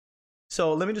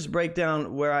So let me just break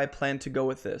down where I plan to go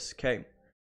with this, okay?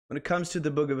 When it comes to the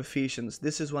book of Ephesians,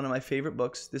 this is one of my favorite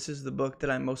books. This is the book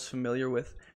that I'm most familiar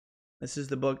with. This is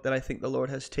the book that I think the Lord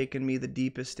has taken me the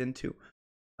deepest into.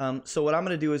 So what I'm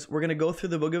going to do is we're going to go through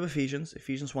the book of Ephesians,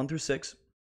 Ephesians 1 through 6,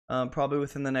 probably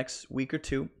within the next week or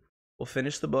two. We'll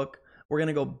finish the book. We're going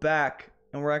to go back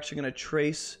and we're actually going to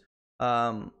trace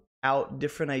out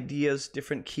different ideas,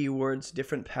 different keywords,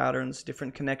 different patterns,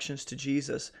 different connections to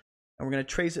Jesus. And we're going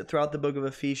to trace it throughout the book of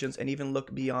Ephesians and even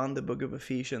look beyond the book of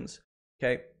Ephesians.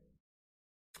 Okay.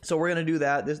 So we're going to do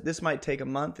that. This might take a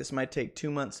month. This might take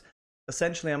 2 months.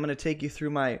 Essentially, I'm going to take you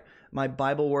through my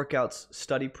Bible Workouts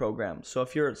study program. So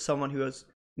if you're someone who has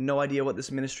no idea what this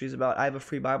ministry is about, I have a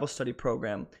free Bible study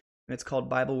program, and it's called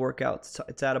Bible Workouts.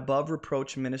 It's at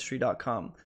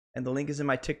abovereproachministry.com, and the link is in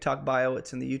my TikTok bio.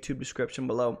 It's in the YouTube description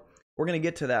below. We're going to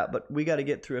get to that, but we got to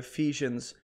get through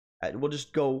Ephesians. We'll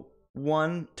just go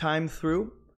one time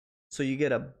through, so you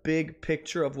get a big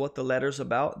picture of what the letter's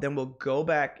about. Then we'll go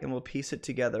back and we'll piece it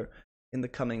together in the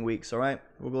coming weeks, all right?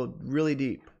 We'll go really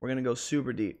deep. We're going to go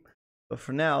super deep. But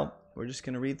for now, we're just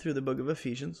going to read through the book of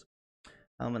Ephesians.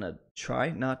 I'm going to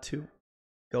try not to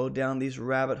go down these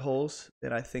rabbit holes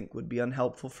that I think would be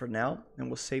unhelpful for now, and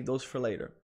we'll save those for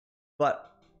later.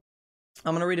 But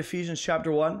I'm going to read Ephesians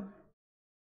chapter 1.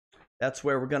 That's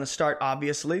where we're going to start,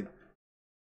 obviously.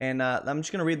 And I'm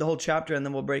just going to read the whole chapter, and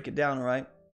then we'll break it down, all right?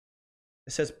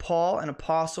 It says, Paul, an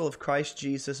apostle of Christ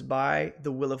Jesus by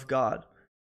the will of God,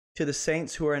 to the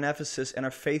saints who are in Ephesus and are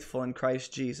faithful in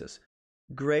Christ Jesus.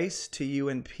 Grace to you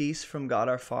and peace from God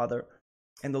our Father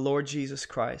and the Lord Jesus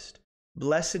Christ.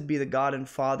 Blessed be the God and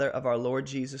Father of our Lord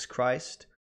Jesus Christ,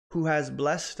 who has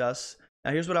blessed us.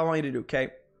 Now here's what I want you to do, okay?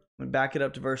 I'm going to back it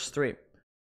up to verse 3.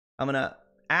 I'm going to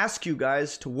ask you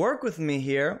guys to work with me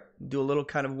here, do a little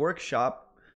kind of workshop.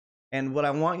 And what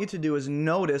I want you to do is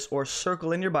notice or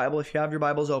circle in your Bible, if you have your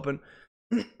Bibles open,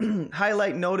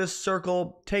 highlight, notice,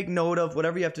 circle, take note of,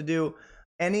 whatever you have to do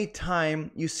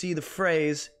anytime you see the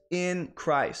phrase in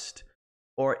Christ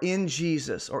or in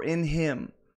Jesus or in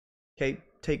Him. Okay,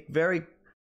 take very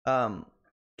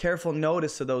careful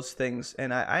notice of those things.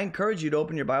 And I encourage you to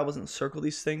open your Bibles and circle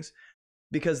these things,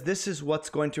 because this is what's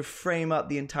going to frame up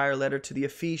the entire letter to the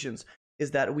Ephesians,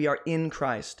 is that we are in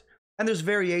Christ. And there's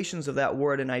variations of that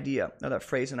word and idea, or that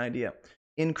phrase and idea.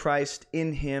 In Christ,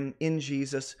 in Him, in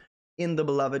Jesus, in the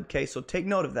beloved. Okay, so take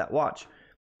note of that. Watch.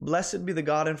 Blessed be the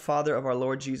God and Father of our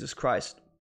Lord Jesus Christ,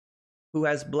 who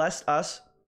has blessed us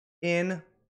in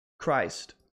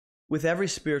Christ with every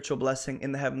spiritual blessing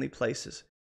in the heavenly places,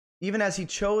 even as He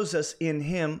chose us in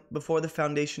Him before the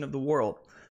foundation of the world,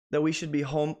 that we should be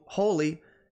holy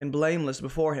and blameless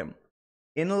before Him.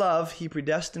 In love, He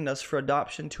predestined us for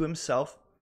adoption to Himself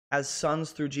as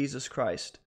sons through Jesus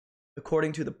Christ,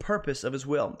 according to the purpose of His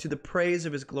will, to the praise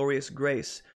of His glorious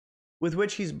grace, with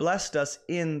which He's blessed us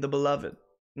in the beloved.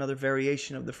 Another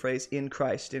variation of the phrase in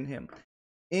Christ, in Him.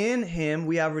 In Him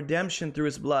we have redemption through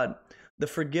His blood, the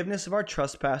forgiveness of our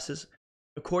trespasses,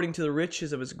 according to the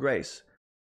riches of His grace,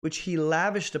 which He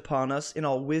lavished upon us in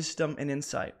all wisdom and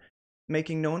insight,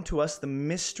 making known to us the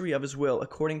mystery of His will,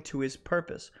 according to His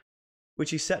purpose,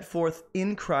 which He set forth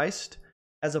in Christ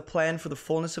as a plan for the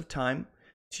fullness of time,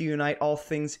 to unite all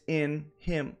things in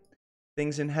Him,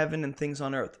 things in heaven and things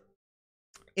on earth.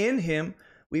 In Him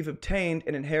we've obtained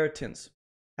an inheritance,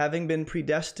 having been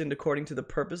predestined according to the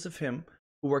purpose of Him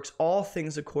who works all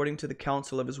things according to the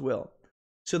counsel of His will,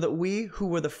 so that we who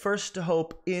were the first to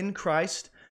hope in Christ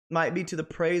might be to the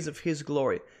praise of His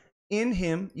glory. In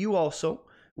Him you also,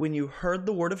 when you heard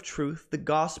the word of truth, the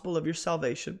gospel of your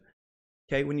salvation,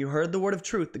 okay, when you heard the word of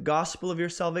truth, the gospel of your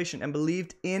salvation, and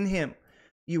believed in Him,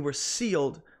 you were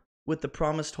sealed with the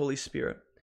promised Holy Spirit,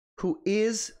 who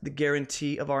is the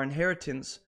guarantee of our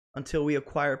inheritance until we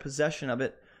acquire possession of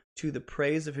it, to the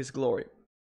praise of His glory.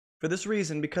 For this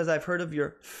reason, because I've heard of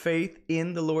your faith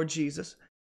in the Lord Jesus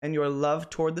and your love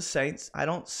toward the saints, I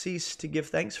don't cease to give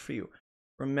thanks for you,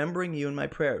 remembering you in my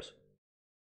prayers,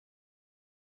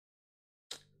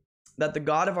 that the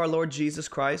God of our Lord Jesus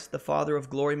Christ, the Father of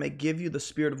glory, may give you the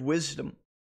spirit of wisdom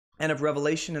and of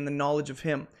revelation in the knowledge of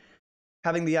Him,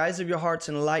 having the eyes of your hearts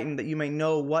enlightened, that you may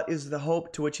know what is the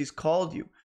hope to which He's called you,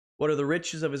 what are the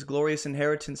riches of His glorious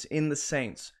inheritance in the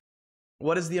saints,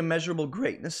 what is the immeasurable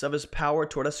greatness of His power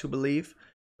toward us who believe,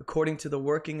 according to the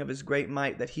working of His great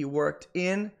might that He worked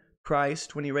in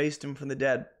Christ when He raised Him from the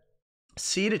dead,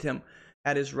 seated Him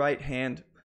at His right hand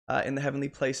in the heavenly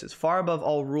places, far above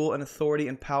all rule and authority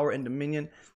and power and dominion,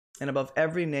 and above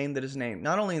every name that is named,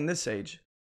 not only in this age,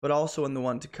 but also in the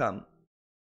one to come.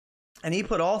 And He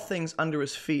put all things under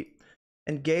His feet,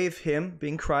 and gave Him,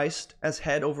 being Christ, as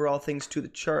head over all things to the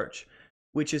church,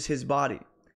 which is his body,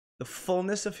 the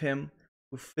fullness of him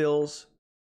who fills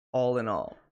all in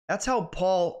all. That's how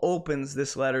Paul opens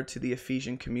this letter to the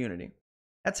Ephesian community.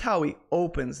 That's how he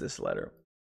opens this letter.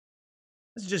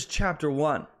 This is just chapter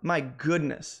 1. My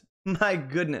goodness. My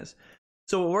goodness.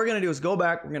 So what we're going to do is go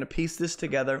back. We're going to piece this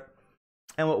together.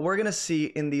 And what we're going to see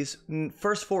in these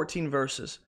first 14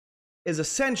 verses is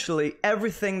essentially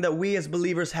everything that we as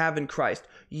believers have in Christ.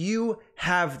 You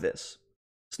have this.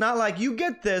 It's not like you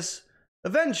get this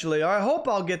eventually, or I hope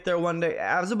I'll get there one day.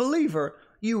 As a believer,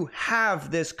 you have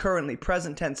this currently,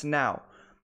 present tense now,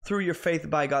 through your faith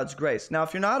by God's grace. Now,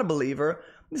 if you're not a believer,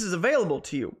 this is available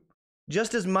to you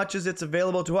just as much as it's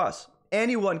available to us.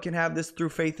 Anyone can have this through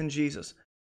faith in Jesus.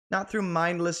 Not through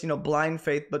mindless, blind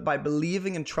faith, but by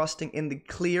believing and trusting in the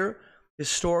clear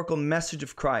historical message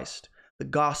of Christ, the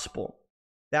gospel.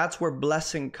 That's where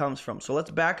blessing comes from. So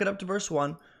let's back it up to verse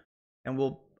 1, and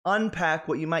we'll unpack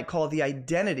what you might call the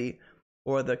identity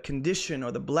or the condition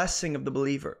or the blessing of the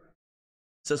believer.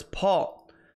 It says, Paul,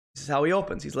 this is how he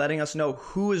opens. He's letting us know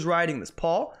who is writing this.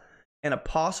 Paul, an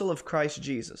apostle of Christ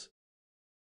Jesus,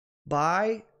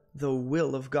 by the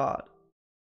will of God.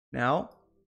 Now,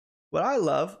 what I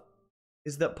love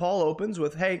is that Paul opens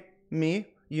with, hey, me,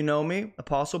 you know me,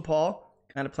 Apostle Paul,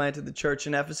 kind of planted the church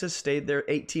in Ephesus, stayed there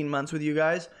 18 months with you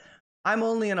guys. I'm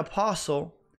only an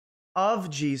apostle of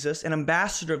Jesus, an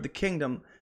ambassador of the kingdom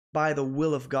by the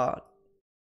will of God.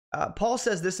 Paul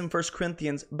says this in 1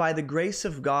 Corinthians, by the grace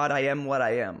of God, I am what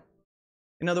I am.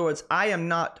 In other words, I am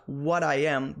not what I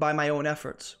am by my own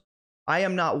efforts. I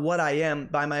am not what I am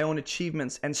by my own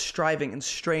achievements and striving and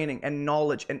straining and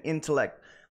knowledge and intellect.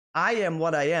 I am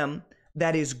what I am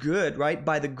that is good, right?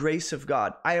 By the grace of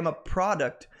God. I am a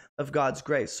product of God's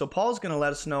grace. So Paul's going to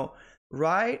let us know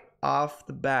right off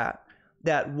the bat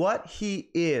that what he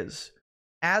is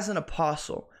as an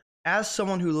apostle, as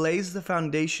someone who lays the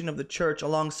foundation of the church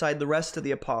alongside the rest of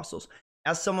the apostles,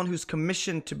 as someone who's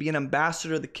commissioned to be an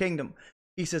ambassador of the kingdom,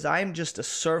 he says, I am just a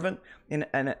servant and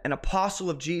an apostle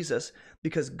of Jesus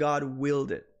because God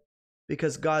willed it,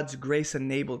 because God's grace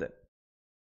enabled it.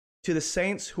 To the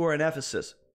saints who are in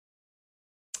Ephesus,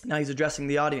 now he's addressing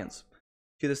the audience.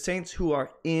 To the saints who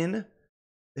are in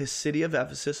the city of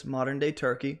Ephesus, modern day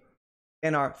Turkey,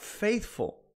 and are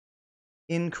faithful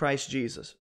in Christ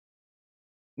Jesus.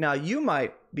 Now you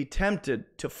might be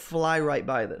tempted to fly right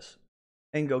by this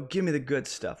and go, give me the good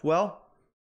stuff. Well,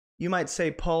 you might say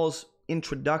Paul's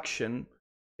introduction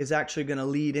is actually going to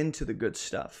lead into the good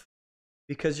stuff,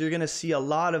 because you're going to see a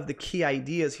lot of the key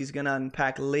ideas he's going to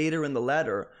unpack later in the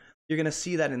letter. You're going to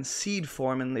see that in seed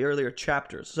form in the earlier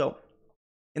chapters. So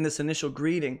in this initial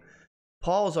greeting,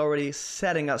 Paul's already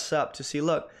setting us up to see,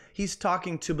 look, he's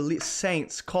talking to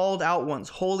saints, called out ones,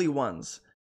 holy ones,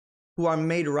 who are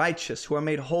made righteous, who are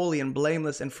made holy and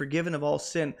blameless and forgiven of all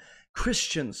sin,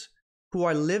 Christians who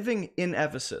are living in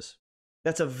Ephesus.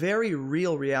 That's a very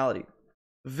real reality,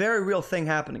 very real thing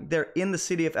happening. They're in the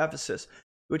city of Ephesus,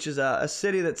 which is a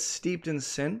city that's steeped in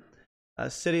sin, a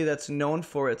city that's known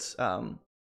for its,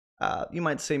 you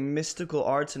might say, mystical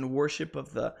arts and worship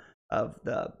of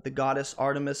the goddess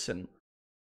Artemis, and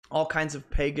all kinds of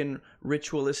pagan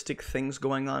ritualistic things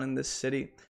going on in this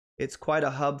city. It's quite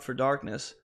a hub for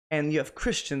darkness. And you have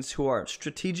Christians who are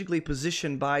strategically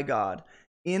positioned by God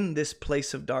in this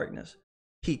place of darkness.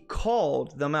 He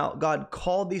called them out. God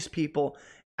called these people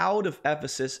out of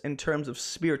Ephesus in terms of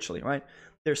spiritually, right?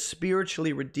 They're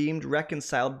spiritually redeemed,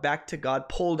 reconciled back to God,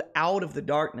 pulled out of the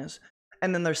darkness,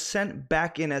 and then they're sent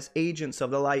back in as agents of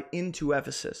the light into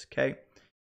Ephesus, okay?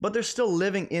 But they're still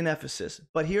living in Ephesus.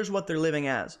 But here's what they're living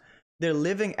as. They're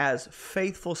living as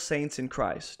faithful saints in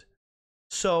Christ.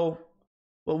 So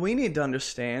what we need to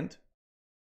understand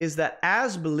is that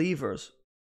as believers,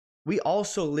 we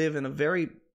also live in a very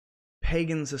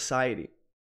pagan society.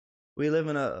 We live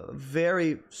in a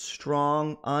very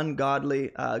strong,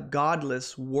 ungodly,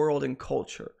 godless world and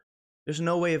culture. There's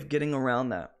no way of getting around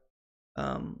that.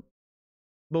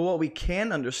 But what we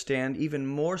can understand even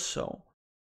more so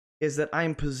is that I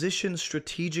am positioned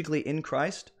strategically in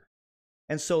Christ.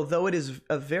 And so though it is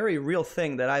a very real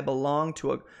thing that I belong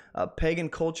to a pagan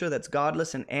culture that's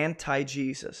godless and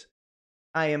anti-Jesus,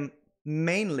 I am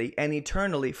mainly and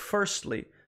eternally, firstly,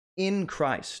 in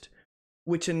Christ,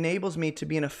 which enables me to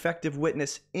be an effective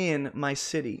witness in my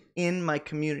city, in my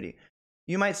community.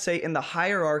 You might say in the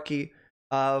hierarchy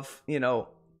of,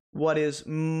 what is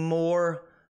more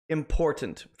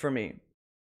important for me.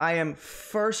 I am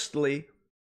firstly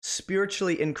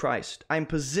spiritually in Christ. I'm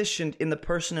positioned in the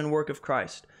person and work of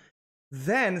Christ.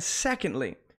 Then,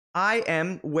 secondly, I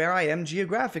am where I am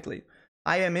geographically.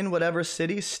 I am in whatever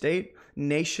city, state,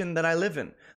 nation that I live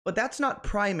in. But that's not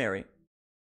primary.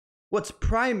 What's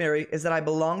primary is that I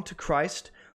belong to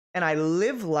Christ and I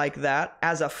live like that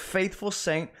as a faithful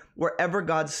saint wherever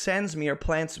God sends me or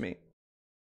plants me.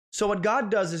 So what God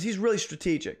does is he's really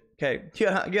strategic. Okay, you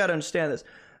gotta understand this.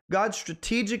 God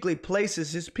strategically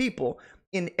places his people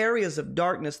in areas of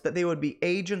darkness that they would be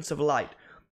agents of light.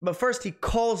 But first he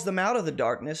calls them out of the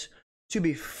darkness to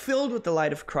be filled with the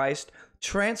light of Christ,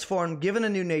 transformed, given a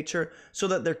new nature, so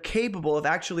that they're capable of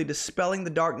actually dispelling the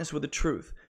darkness with the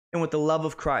truth and with the love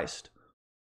of Christ.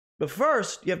 But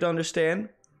first, you have to understand,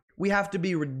 we have to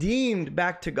be redeemed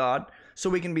back to God so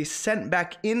we can be sent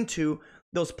back into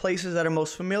those places that are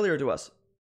most familiar to us.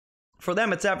 For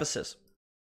them, it's Ephesus.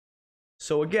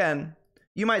 So again,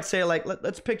 you might say, like,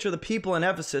 let's picture the people in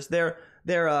Ephesus. They're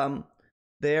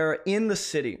in the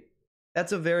city.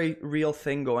 That's a very real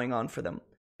thing going on for them.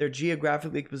 They're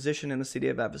geographically positioned in the city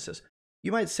of Ephesus.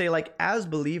 You might say, like, as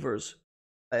believers,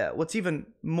 what's even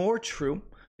more true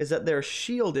is that they're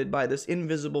shielded by this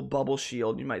invisible bubble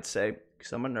shield, you might say,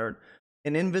 because I'm a nerd.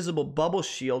 An invisible bubble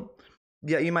shield,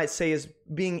 yeah, you might say, is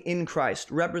being in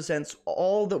Christ, represents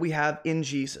all that we have in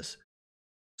Jesus.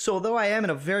 So though I am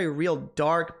in a very real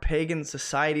dark pagan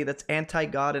society that's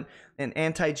anti-God and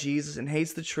anti-Jesus and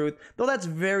hates the truth, though that's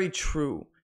very true,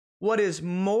 what is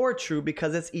more true,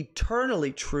 because it's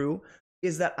eternally true,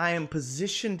 is that I am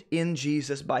positioned in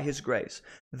Jesus by his grace.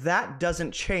 That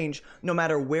doesn't change no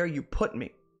matter where you put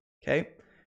me, okay?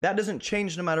 That doesn't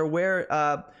change no matter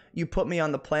where you put me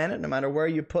on the planet, no matter where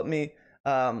you put me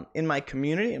in my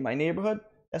community, in my neighborhood.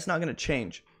 That's not going to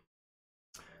change.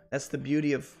 That's the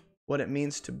beauty of what it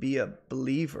means to be a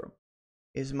believer,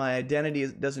 is my identity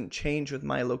doesn't change with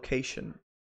my location.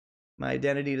 My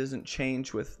identity doesn't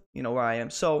change with, where I am.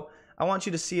 So I want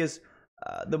you to see as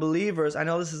the believers, I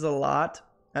know this is a lot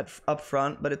up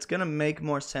front, but it's going to make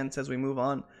more sense as we move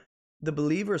on. The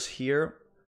believers here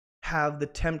have the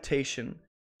temptation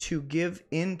to give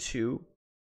into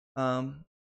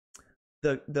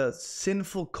the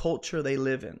sinful culture they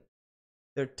live in.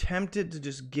 They're tempted to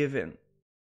just give in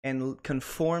and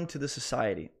conform to the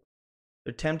society.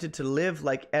 They're tempted to live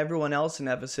like everyone else in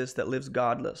Ephesus that lives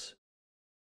godless.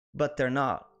 But they're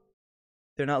not.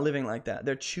 They're not living like that.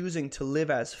 They're choosing to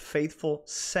live as faithful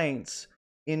saints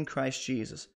in Christ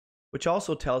Jesus, which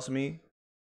also tells me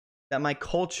that my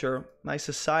culture, my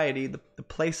society, the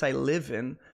place I live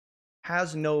in,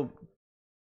 has no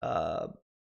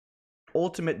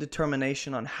ultimate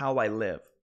determination on how I live.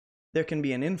 There can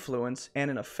be an influence and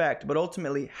an effect, but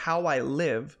ultimately how I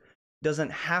live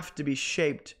doesn't have to be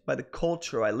shaped by the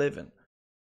culture I live in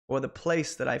or the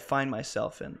place that I find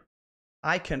myself in.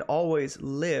 I can always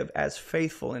live as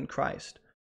faithful in Christ.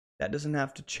 That doesn't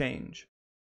have to change.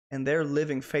 And they're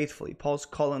living faithfully. Paul's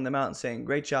calling them out and saying,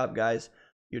 great job, guys.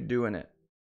 You're doing it.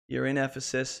 You're in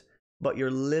Ephesus, but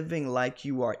you're living like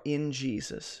you are in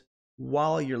Jesus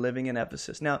while you're living in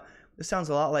Ephesus. Now, this sounds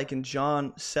a lot like in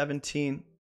John 17,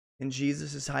 in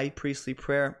Jesus' high priestly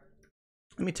prayer.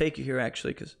 Let me take you here,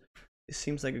 actually, because it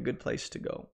seems like a good place to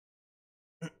go.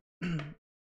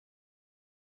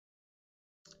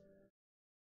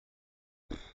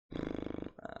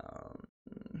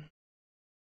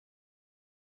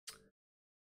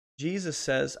 Jesus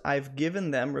says, I've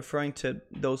given them, referring to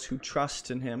those who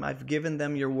trust in him, I've given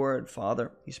them your word,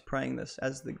 Father. He's praying this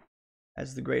as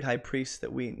the great high priest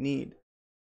that we need.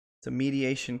 It's a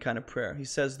mediation kind of prayer. He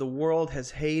says, the world has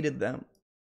hated them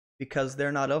because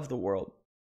they're not of the world,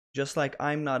 just like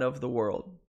I'm not of the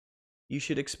world. You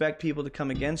should expect people to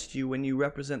come against you when you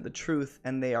represent the truth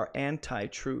and they are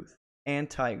anti-truth,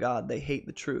 anti-God. They hate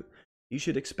the truth. You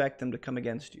should expect them to come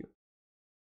against you.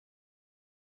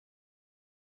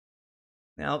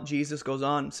 Now, Jesus goes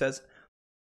on and says,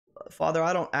 Father,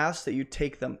 I don't ask that you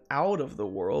take them out of the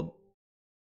world,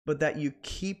 but that you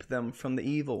keep them from the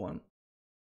evil one.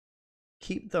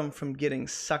 Keep them from getting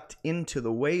sucked into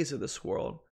the ways of this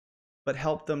world, but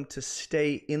help them to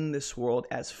stay in this world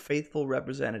as faithful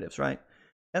representatives, right?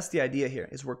 That's the idea here,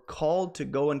 is we're called to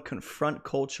go and confront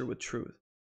culture with truth.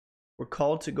 We're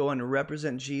called to go and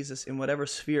represent Jesus in whatever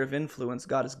sphere of influence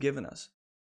God has given us.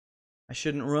 I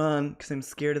shouldn't run because I'm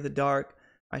scared of the dark.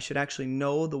 I should actually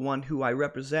know the one who I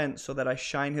represent so that I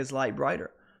shine his light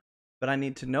brighter. But I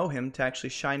need to know him to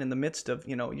actually shine in the midst of,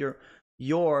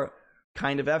 your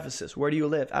kind of Ephesus. Where do you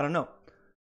live? I don't know.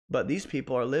 But these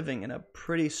people are living in a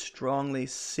pretty strongly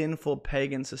sinful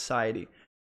pagan society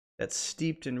that's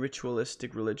steeped in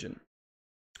ritualistic religion.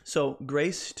 So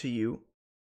grace to you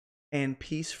and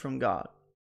peace from God,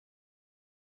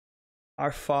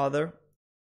 our Father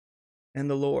and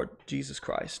the Lord Jesus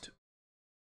Christ.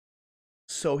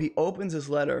 So he opens his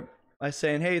letter by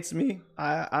saying, hey, it's me.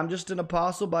 I'm just an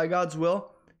apostle by God's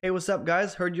will. Hey, what's up,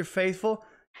 guys? Heard you're faithful.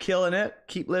 Killing it.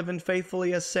 Keep living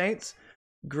faithfully as saints.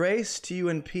 Grace to you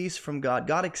and peace from God.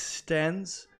 God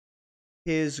extends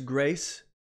his grace,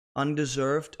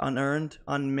 undeserved, unearned,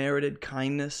 unmerited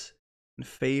kindness and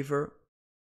favor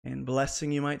and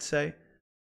blessing, you might say,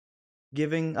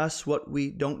 giving us what we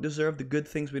don't deserve, the good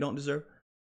things we don't deserve.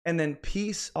 And then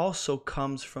peace also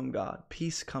comes from God.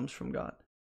 Peace comes from God.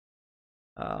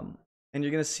 And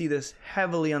you're going to see this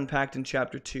heavily unpacked in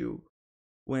chapter 2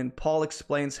 when Paul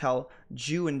explains how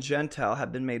Jew and Gentile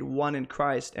have been made one in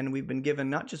Christ, and we've been given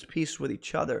not just peace with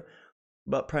each other,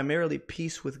 but primarily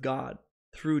peace with God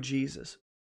through Jesus.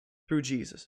 Through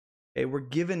Jesus. Okay, we're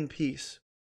given peace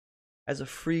as a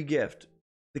free gift.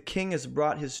 The King has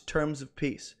brought his terms of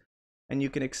peace, and you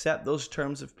can accept those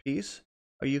terms of peace,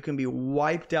 or you can be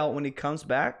wiped out when he comes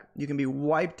back. You can be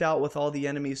wiped out with all the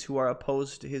enemies who are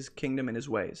opposed to his kingdom and his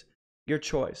ways. Your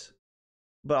choice.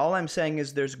 But all I'm saying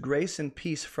is there's grace and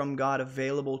peace from God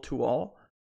available to all,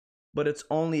 but it's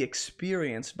only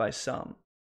experienced by some,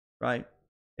 right?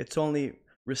 It's only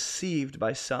received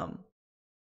by some.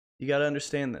 You got to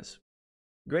understand this.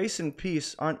 Grace and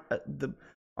peace aren't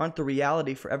the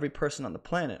reality for every person on the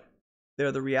planet.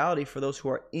 They're the reality for those who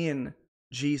are in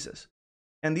Jesus.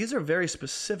 And these are very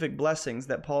specific blessings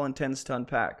that Paul intends to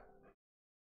unpack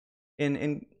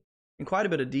in quite a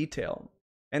bit of detail.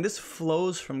 And this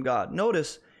flows from God.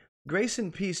 Notice, grace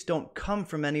and peace don't come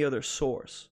from any other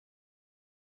source.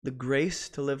 The grace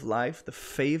to live life, the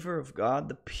favor of God,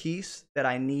 the peace that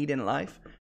I need in life,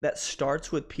 that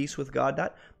starts with peace with God,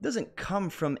 that doesn't come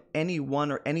from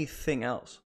anyone or anything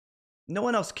else. No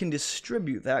one else can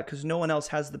distribute that because no one else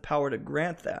has the power to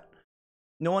grant that.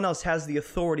 No one else has the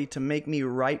authority to make me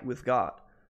right with God.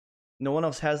 No one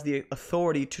else has the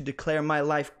authority to declare my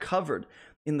life covered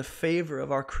in the favor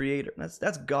of our Creator.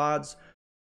 That's God's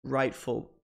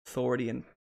rightful authority and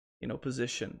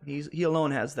position. He alone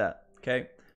has that. Okay.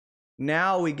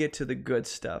 Now we get to the good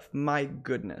stuff. My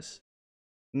goodness.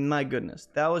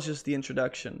 That was just the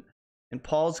introduction, and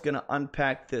Paul's gonna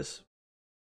unpack this.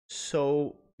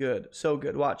 So good.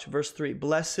 Watch verse 3.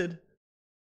 Blessed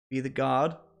be the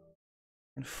God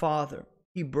and Father.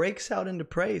 He breaks out into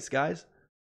praise, guys.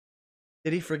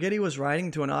 Did he forget he was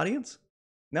writing to an audience?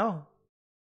 No.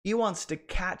 He wants to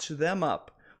catch them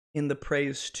up in the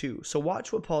praise too. So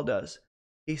watch what Paul does.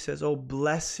 He says, "Oh,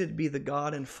 blessed be the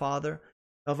God and Father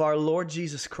of our Lord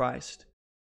Jesus Christ,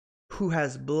 who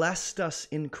has blessed us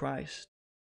in Christ."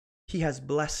 He has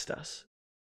blessed us.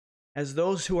 As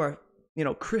those who are,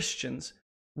 Christians,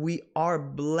 we are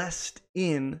blessed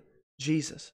in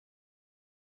Jesus.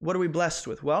 What are we blessed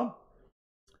with? Well,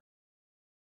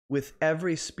 with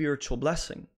every spiritual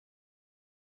blessing.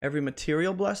 Every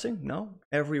material blessing? No.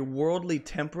 Every worldly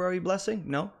temporary blessing?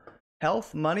 No.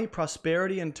 Health, money,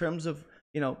 prosperity in terms of,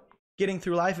 getting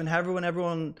through life and having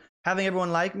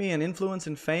everyone like me and influence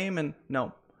and fame, and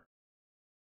no.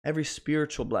 Every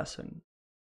spiritual blessing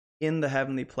in the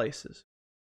heavenly places.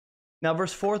 Now,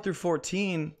 verse 4 through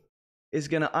 14 is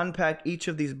going to unpack each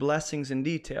of these blessings in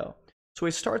detail. So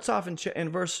he starts off in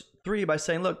verse 3 by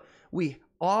saying, look, we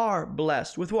are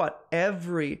blessed with what?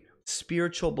 Every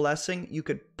spiritual blessing you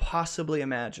could possibly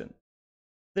imagine.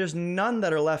 There's none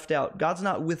that are left out. God's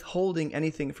not withholding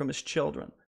anything from his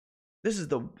children. This is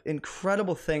the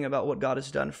incredible thing about what God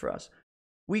has done for us.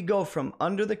 We go from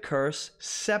under the curse,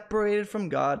 separated from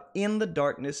God, in the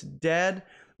darkness, dead,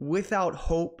 without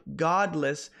hope,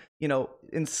 godless,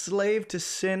 enslaved to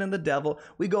sin and the devil.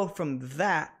 We go from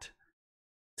that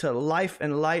to life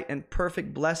and light and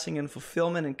perfect blessing and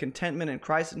fulfillment and contentment in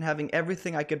Christ and having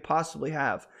everything I could possibly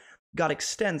have. God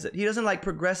extends it. He doesn't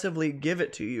progressively give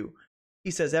it to you. He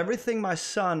says, everything my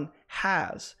Son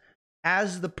has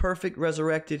as the perfect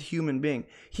resurrected human being,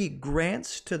 he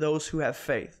grants to those who have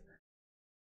faith.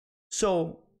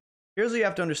 So here's what you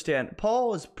have to understand.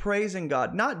 Paul is praising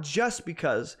God, not just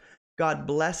because God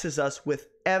blesses us with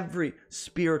every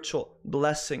spiritual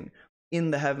blessing in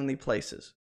the heavenly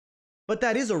places. But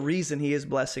that is a reason he is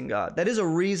blessing God. That is a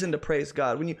reason to praise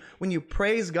God. When you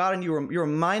praise God and you're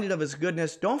reminded of his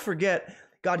goodness, don't forget,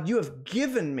 God, you have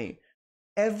given me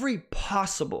every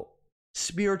possible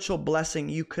spiritual blessing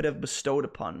you could have bestowed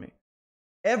upon me.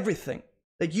 Everything.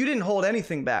 You didn't hold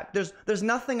anything back. There's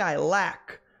nothing I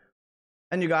lack.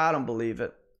 And you go, I don't believe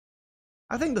it.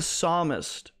 I think the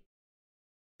psalmist,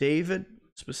 David,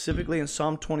 specifically in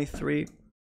Psalm 23,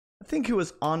 I think he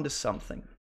was onto something.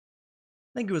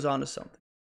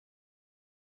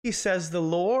 He says, the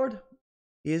Lord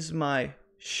is my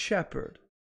shepherd.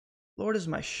 Lord is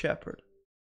my shepherd.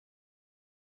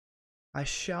 I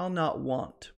shall not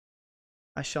want.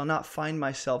 I shall not find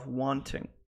myself wanting.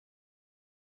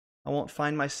 I won't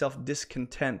find myself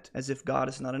discontent as if God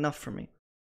is not enough for me.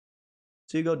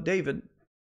 So you go, David,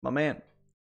 my man,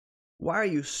 why are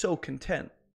you so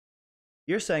content?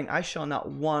 You're saying, I shall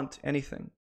not want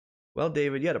anything. Well,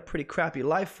 David, you had a pretty crappy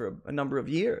life for a number of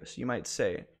years, you might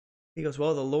say. He goes,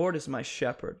 well, the Lord is my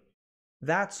shepherd.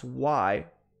 That's why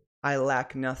I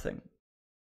lack nothing.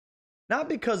 Not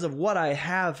because of what I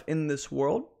have in this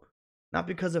world, not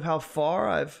because of how far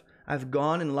I've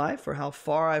gone in life or how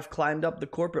far I've climbed up the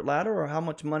corporate ladder or how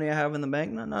much money I have in the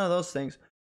bank. None of those things.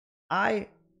 I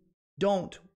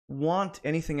don't want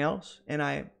anything else, and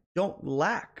I don't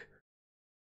lack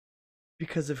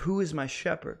because of who is my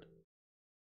shepherd.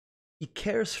 He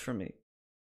cares for me.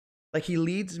 Like he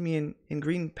leads me in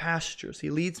green pastures.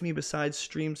 He leads me beside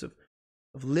streams of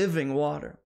living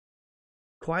water.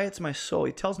 Quiets my soul.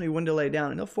 He tells me when to lay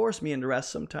down, and he'll force me into rest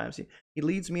sometimes. He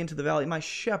leads me into the valley. My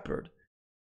shepherd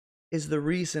is the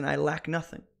reason I lack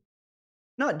nothing.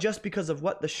 Not just because of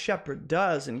what the shepherd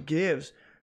does and gives,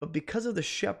 but because of the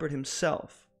shepherd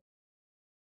himself.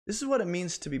 This is what it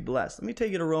means to be blessed. Let me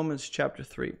take you to Romans chapter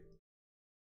 3,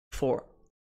 4.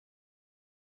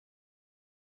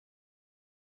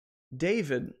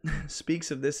 David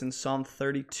speaks of this in Psalm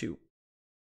 32.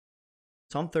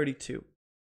 Psalm 32.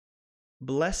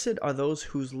 Blessed are those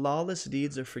whose lawless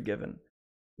deeds are forgiven.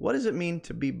 What does it mean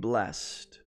to be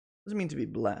blessed? What does it mean to be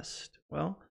blessed?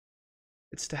 Well,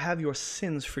 it's to have your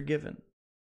sins forgiven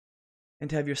and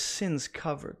to have your sins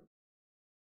covered.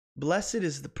 Blessed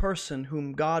is the person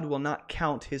whom God will not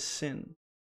count his sin.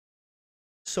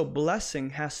 So blessing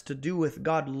has to do with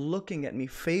God looking at me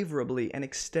favorably and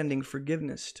extending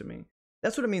forgiveness to me.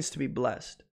 That's what it means to be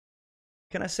blessed.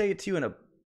 Can I say it to you in a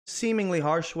seemingly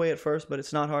harsh way at first, but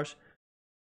it's not harsh?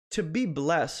 To be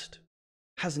blessed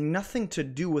has nothing to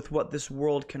do with what this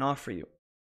world can offer you.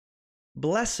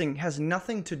 Blessing has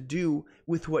nothing to do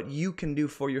with what you can do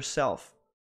for yourself.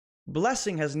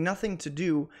 Blessing has nothing to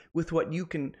do with what you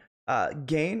can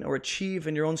gain or achieve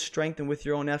in your own strength and with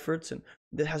your own efforts. And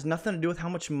that has nothing to do with how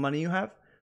much money you have.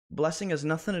 Blessing has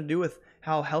nothing to do with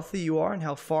how healthy you are and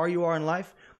how far you are in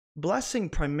life. Blessing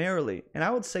primarily, and I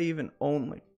would say even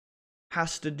only,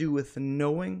 has to do with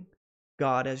knowing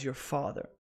God as your Father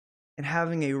and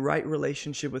having a right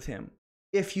relationship with him.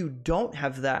 If you don't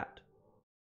have that,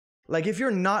 like if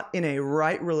you're not in a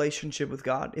right relationship with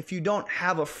God, if you don't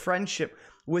have a friendship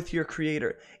with your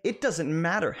Creator, it doesn't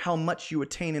matter how much you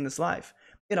attain in this life.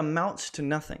 It amounts to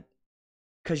nothing.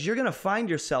 Because you're going to find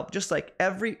yourself, just like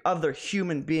every other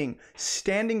human being,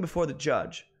 standing before the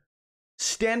judge,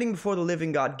 standing before the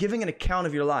living God, giving an account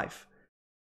of your life.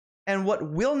 And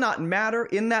what will not matter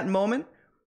in that moment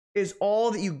is all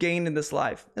that you gained in this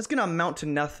life. It's going to amount to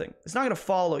nothing. It's not going to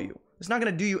follow you. It's not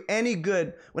going to do you any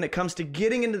good when it comes to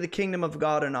getting into the kingdom of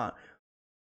God or not.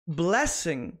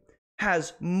 Blessing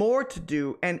has more to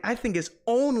do, and I think is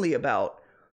only about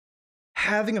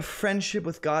having a friendship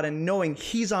with God and knowing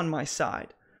he's on my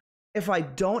side. If I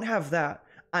don't have that,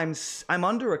 I'm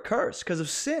under a curse because of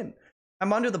sin.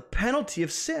 I'm under the penalty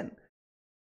of sin.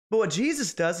 But what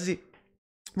Jesus does is he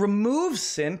removes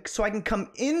sin so I can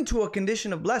come into a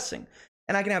condition of blessing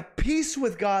and I can have peace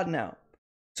with God now.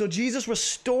 So Jesus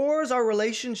restores our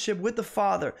relationship with the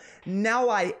Father. Now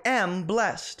I am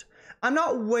blessed. I'm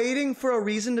not waiting for a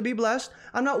reason to be blessed.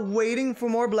 I'm not waiting for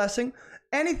more blessing.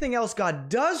 Anything else God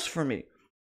does for me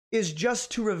is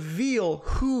just to reveal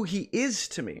who he is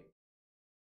to me,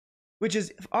 which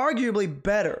is arguably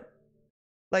better.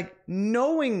 Like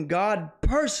knowing God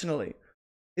personally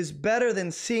is better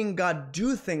than seeing God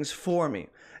do things for me.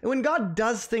 And when God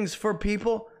does things for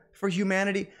people, for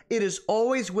humanity, it is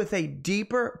always with a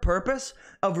deeper purpose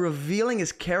of revealing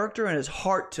his character and his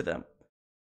heart to them.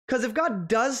 Because if God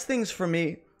does things for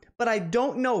me, but I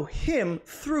don't know him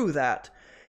through that,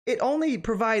 it only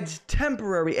provides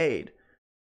temporary aid.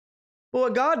 But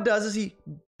what God does is he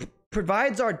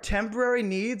provides our temporary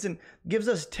needs and gives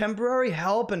us temporary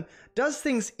help and does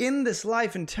things in this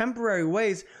life in temporary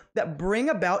ways that bring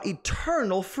about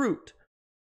eternal fruit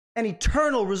and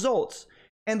eternal results.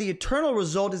 And the eternal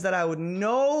result is that I would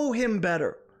know him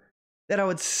better, that I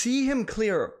would see him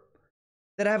clearer,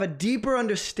 that I have a deeper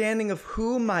understanding of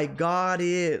who my God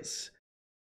is.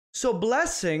 So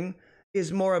blessing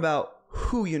is more about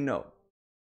who you know.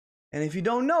 And if you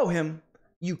don't know him,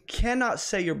 you cannot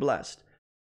say you're blessed.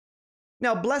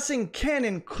 Now, blessing can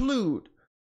include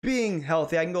being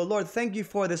healthy. I can go, Lord, thank you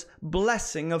for this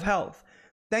blessing of health.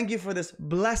 Thank you for this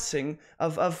blessing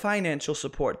of financial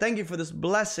support. Thank you for this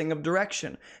blessing of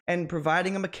direction and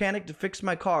providing a mechanic to fix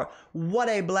my car. What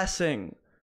a blessing.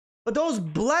 But those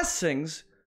blessings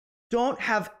don't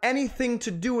have anything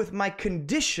to do with my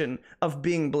condition of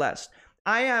being blessed.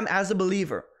 I am, as a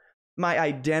believer, my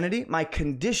identity, my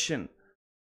condition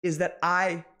is that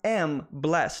I am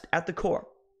blessed at the core.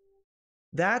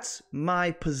 That's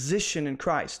my position in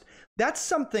Christ. That's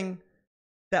something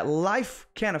that life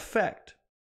can't affect.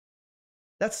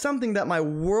 That's something that my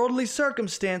worldly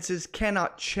circumstances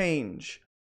cannot change.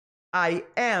 I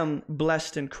am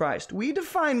blessed in Christ. We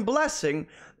define blessing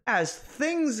as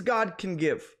things God can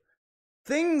give,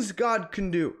 things God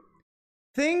can do,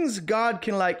 things God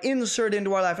can like insert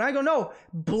into our life. And I go, no,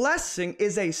 blessing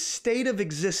is a state of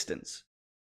existence.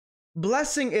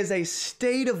 Blessing is a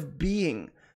state of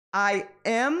being. I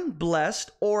am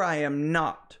blessed or I am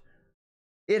not.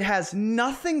 It has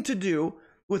nothing to do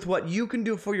with what you can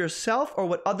do for yourself or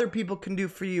what other people can do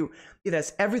for you. It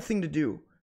has everything to do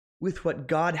with what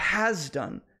God has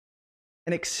done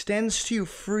and extends to you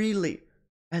freely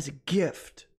as a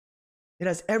gift. It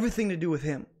has everything to do with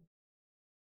Him.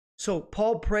 So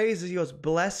Paul prays as he goes,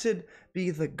 "Blessed be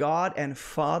the God and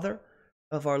Father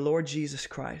of our Lord Jesus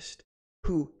Christ,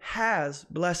 who has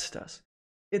blessed us."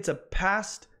 It's a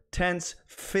past tense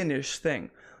finished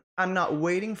thing. I'm not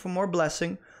waiting for more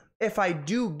blessing. If I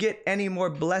do get any more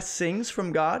blessings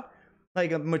from God,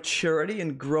 like a maturity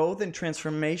and growth and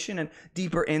transformation and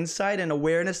deeper insight and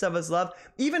awareness of His love,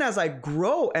 even as I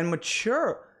grow and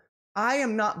mature, I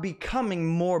am not becoming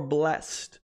more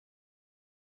blessed.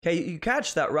 Okay, you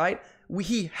catch that, right?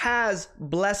 He has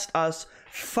blessed us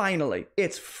finally.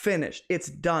 It's finished. It's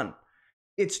done.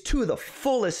 It's to the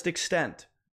fullest extent.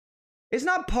 It's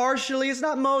not partially. It's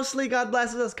not mostly. God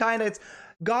blesses us, kind of. It's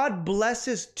God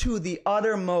blesses to the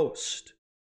uttermost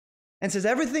and says,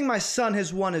 everything my son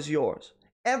has won is yours.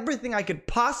 Everything I could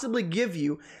possibly give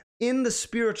you in the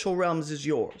spiritual realms is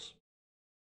yours.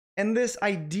 And this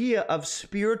idea of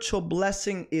spiritual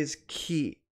blessing is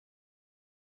key.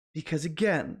 Because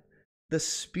again, the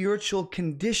spiritual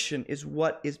condition is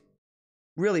what is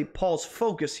really Paul's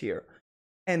focus here.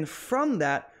 And from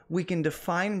that, we can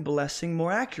define blessing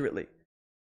more accurately.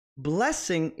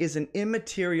 Blessing is an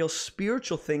immaterial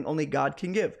spiritual thing only God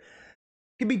can give. It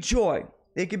could be joy.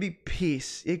 It could be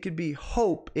peace. It could be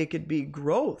hope. It could be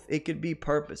growth. It could be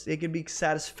purpose. It could be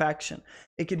satisfaction.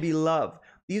 It could be love.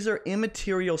 These are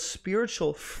immaterial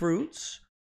spiritual fruits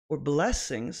or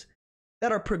blessings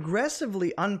that are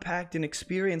progressively unpacked and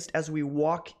experienced as we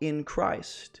walk in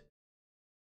Christ.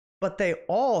 But they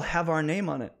all have our name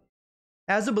on it.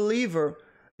 As a believer,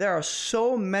 there are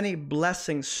so many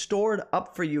blessings stored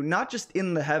up for you, not just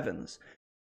in the heavens,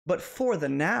 but for the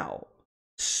now.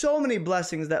 So many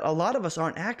blessings that a lot of us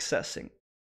aren't accessing.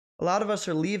 A lot of us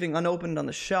are leaving unopened on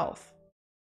the shelf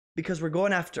because we're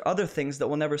going after other things that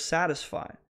will never satisfy.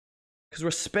 Because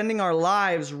we're spending our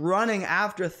lives running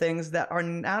after things that are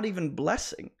not even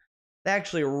blessing. They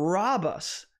actually rob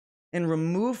us and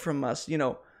remove from us,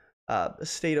 a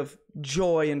state of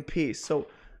joy and peace. So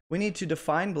we need to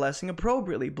define blessing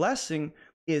appropriately. Blessing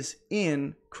is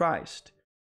in Christ.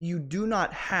 You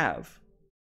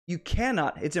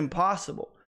cannot, it's impossible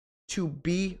to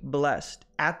be blessed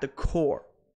at the core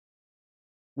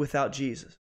without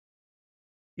Jesus.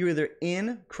 You're either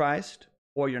in Christ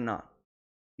or you're not.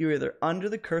 You're either under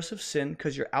the curse of sin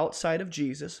because you're outside of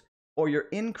Jesus, or you're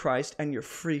in Christ and you're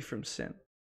free from sin.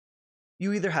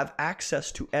 You either have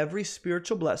access to every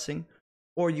spiritual blessing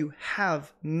or you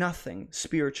have nothing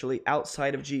spiritually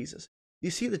outside of Jesus. You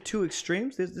see the two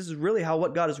extremes? This is really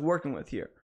what God is working with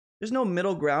here. There's no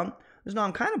middle ground. There's no,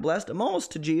 I'm kind of blessed. I'm almost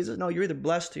to Jesus. No, you're either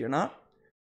blessed or you're not.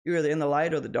 You're either in the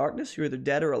light or the darkness. You're either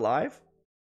dead or alive.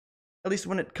 At least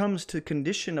when it comes to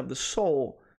condition of the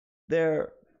soul,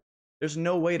 there's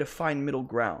no way to find middle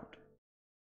ground.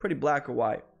 Pretty black or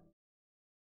white.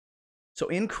 So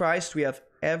in Christ, we have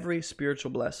every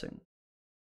spiritual blessing.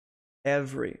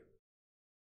 Every.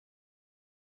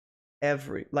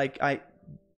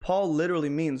 Paul literally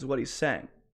means what he's saying.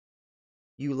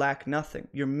 You lack nothing.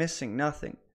 You're missing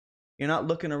nothing. You're not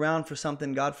looking around for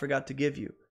something God forgot to give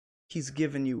you. He's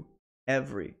given you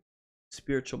every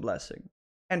spiritual blessing.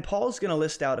 And Paul's going to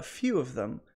list out a few of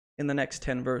them in the next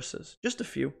 10 verses. Just a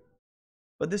few.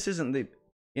 But this isn't an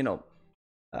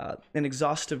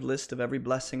exhaustive list of every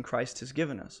blessing Christ has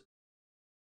given us.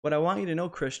 What I want you to know,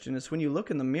 Christian, is when you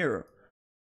look in the mirror,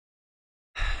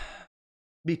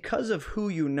 because of who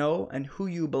you know and who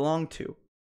you belong to,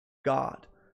 God,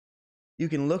 you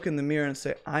can look in the mirror and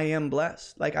say, I am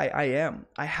blessed. Like I am.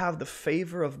 I have the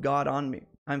favor of God on me.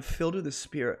 I'm filled with the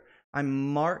Spirit.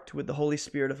 I'm marked with the Holy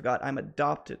Spirit of God. I'm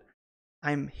adopted.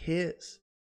 I'm His.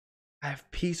 I have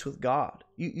peace with God.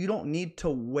 You don't need to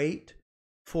wait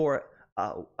for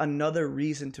another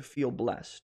reason to feel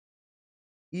blessed.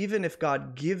 Even if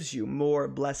God gives you more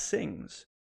blessings,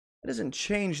 it doesn't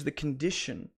change the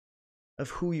condition of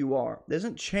who you are. It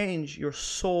doesn't change your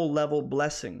soul level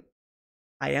blessing.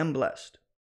 I am blessed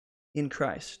in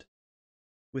Christ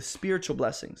with spiritual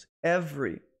blessings.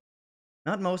 Every,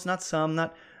 not most, not some,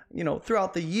 not,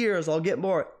 throughout the years, I'll get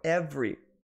more. Every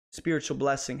spiritual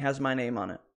blessing has my name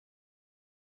on it.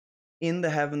 In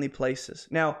the heavenly places.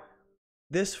 Now,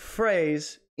 this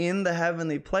phrase, in the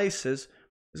heavenly places,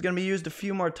 is going to be used a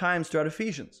few more times throughout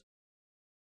Ephesians.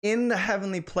 In the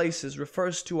heavenly places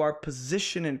refers to our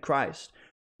position in Christ,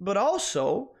 but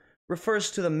also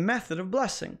refers to the method of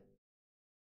blessing.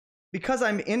 Because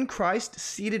I'm in Christ,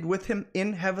 seated with him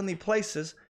in heavenly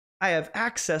places, I have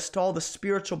access to all the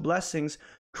spiritual blessings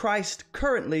Christ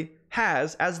currently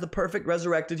has as the perfect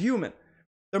resurrected human.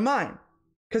 They're mine,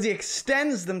 because he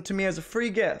extends them to me as a free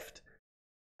gift.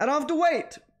 I don't have to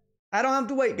wait. I don't have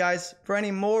to wait, guys, for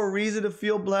any more reason to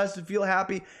feel blessed, to feel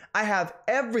happy. I have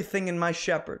everything in my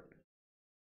shepherd.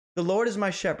 The Lord is my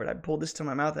shepherd. I pulled this to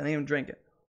my mouth and I didn't even drink it.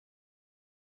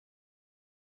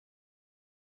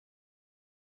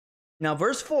 Now,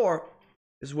 verse 4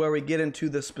 is where we get into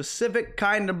the specific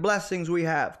kind of blessings we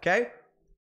have, okay?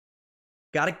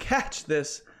 Got to catch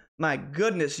this. My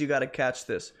goodness, you got to catch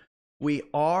this. We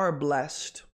are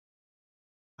blessed.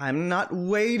 I'm not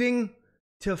waiting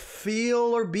to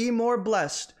feel or be more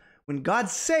blessed. When God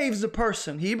saves a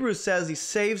person, Hebrews says he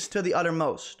saves to the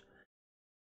uttermost.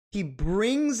 He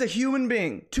brings a human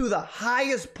being to the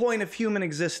highest point of human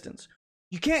existence.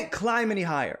 You can't climb any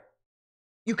higher.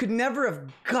 You could never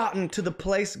have gotten to the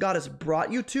place God has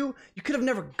brought you to. You could have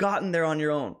never gotten there on your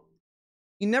own.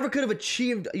 You never could have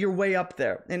achieved your way up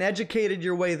there and educated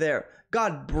your way there.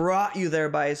 God brought you there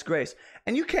by his grace.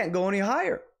 And you can't go any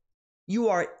higher. You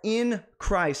are in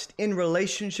Christ, in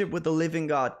relationship with the living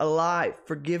God, alive,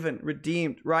 forgiven,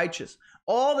 redeemed, righteous.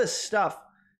 All this stuff,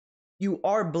 you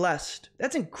are blessed.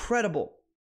 That's incredible.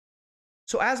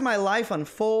 So as my life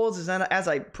unfolds, as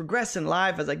I progress in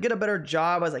life, as I get a better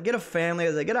job, as I get a family,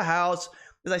 as I get a house,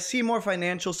 as I see more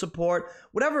financial support,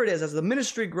 whatever it is, as the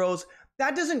ministry grows,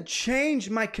 that doesn't change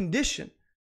my condition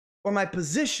or my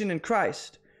position in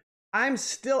Christ. I'm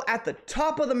still at the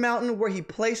top of the mountain where he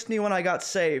placed me when I got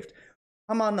saved.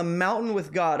 I'm on the mountain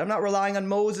with God. I'm not relying on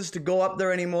Moses to go up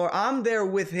there anymore. I'm there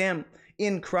with him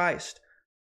in Christ.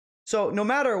 So no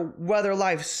matter whether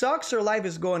life sucks or life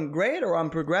is going great or I'm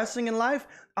progressing in life,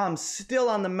 I'm still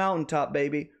on the mountaintop,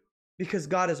 baby, because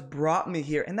God has brought me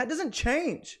here. And that doesn't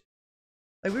change.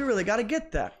 Like, we really got to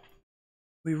get that.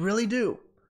 We really do.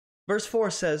 Verse 4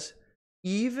 says,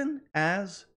 even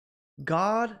as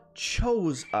God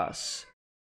chose us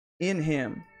in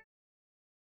him.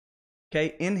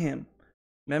 Okay, in him.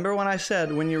 Remember when I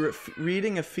said, when you're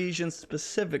reading Ephesians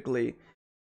specifically,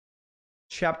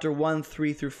 chapter 1,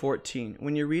 3 through 14,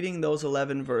 when you're reading those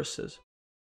 11 verses,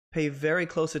 pay very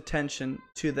close attention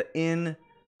to the in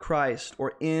Christ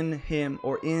or in him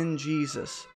or in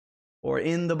Jesus or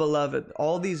in the beloved.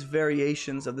 All these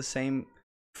variations of the same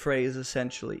phrase,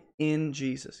 essentially, in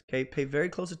Jesus. Okay, pay very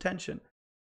close attention.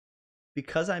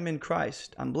 Because I'm in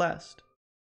Christ, I'm blessed.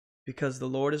 Because the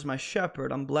Lord is my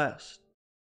shepherd, I'm blessed.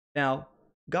 Now,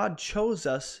 God chose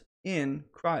us in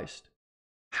Christ.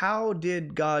 How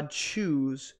did God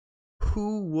choose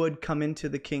who would come into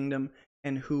the kingdom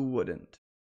and who wouldn't?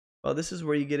 Well, this is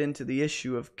where you get into the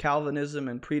issue of Calvinism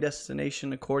and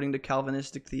predestination according to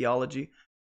Calvinistic theology.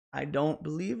 I don't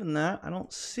believe in that. I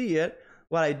don't see it.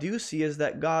 What I do see is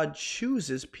that God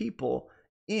chooses people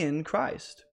in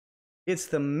Christ. It's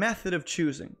the method of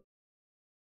choosing.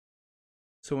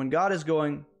 So when God is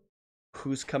going,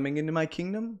 who's coming into my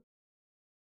kingdom?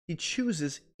 He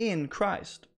chooses in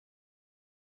Christ.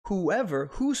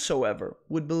 Whosoever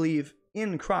would believe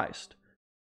in Christ,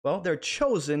 well, they're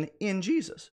chosen in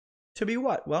Jesus. To be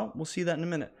what? Well, we'll see that in a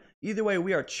minute. Either way,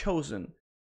 we are chosen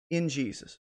in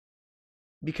Jesus.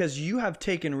 Because you have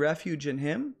taken refuge in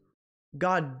him,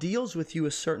 God deals with you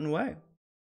a certain way.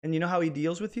 And you know how he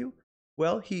deals with you?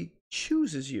 Well, he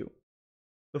chooses you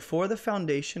before the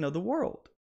foundation of the world.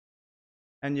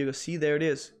 And you'll see, there it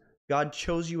is. God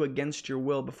chose you against your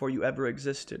will before you ever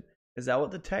existed. Is that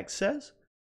what the text says?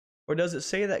 Or does it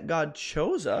say that God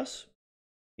chose us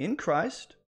in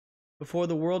Christ before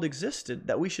the world existed,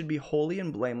 that we should be holy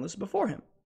and blameless before him?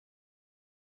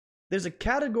 There's a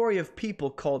category of people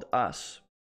called us.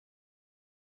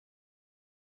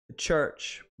 The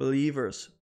church, believers.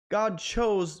 God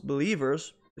chose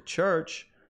believers, the church,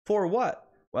 for what?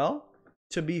 Well,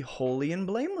 to be holy and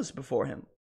blameless before him.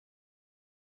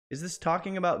 Is this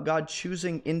talking about God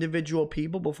choosing individual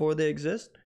people before they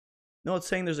exist? No, it's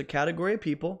saying there's a category of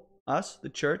people, us, the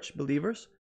church, believers,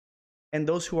 and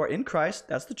those who are in Christ,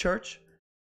 that's the church.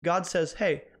 God says,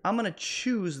 hey, I'm going to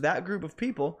choose that group of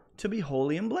people to be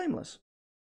holy and blameless.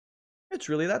 It's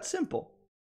really that simple.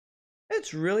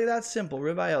 It's really that simple.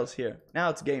 Rivael's here. Now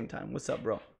it's game time. What's up,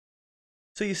 bro?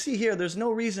 So you see here, there's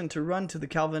no reason to run to the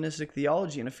Calvinistic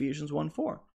theology in Ephesians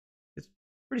 1:4. It's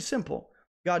pretty simple.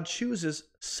 God chooses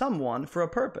someone for a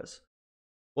purpose.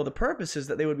 Well, the purpose is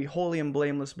that they would be holy and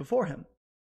blameless before him.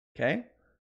 Okay?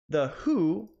 The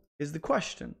who is the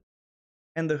question.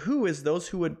 And the who is those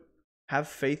who would have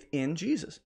faith in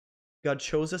Jesus. God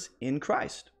chose us in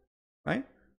Christ. Right?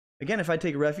 Again, if I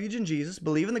take refuge in Jesus,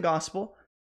 believe in the gospel,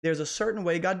 there's a certain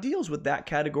way God deals with that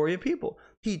category of people.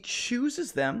 He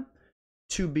chooses them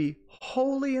to be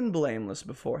holy and blameless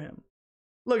before him.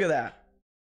 Look at that.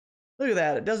 Look at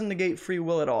that. It doesn't negate free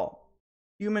will at all.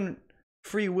 Human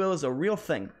free will is a real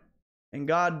thing. And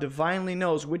God divinely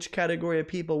knows which category of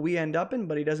people we end up in,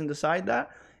 but he doesn't decide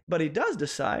that. But he does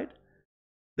decide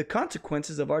the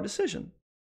consequences of our decision.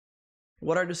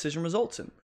 What our decision results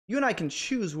in. You and I can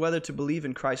choose whether to believe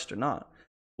in Christ or not.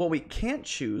 What we can't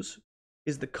choose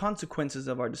is the consequences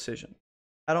of our decision.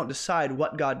 I don't decide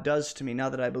what God does to me now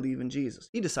that I believe in Jesus.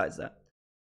 He decides that.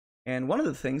 And one of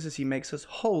the things is he makes us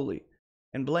holy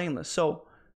and blameless. So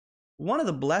one of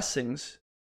the blessings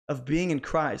of being in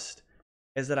Christ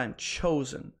is that I'm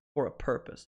chosen for a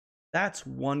purpose. That's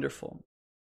wonderful.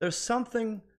 There's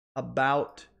something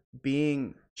about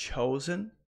being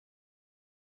chosen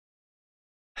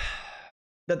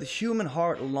that the human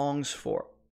heart longs for.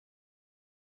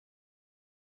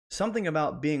 Something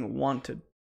about being wanted,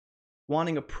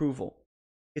 wanting approval.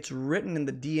 It's written in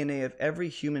the DNA of every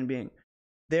human being.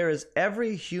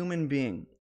 Every human being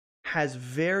has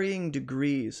varying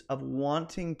degrees of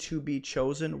wanting to be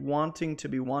chosen, wanting to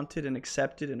be wanted and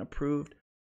accepted and approved.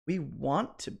 We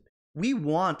want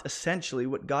essentially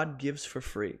what God gives for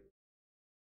free.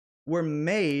 We're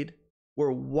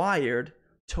wired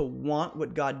to want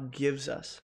what God gives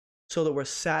us so that we're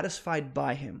satisfied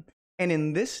by him. And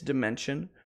in this dimension,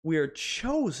 we are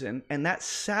chosen, and that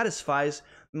satisfies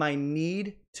my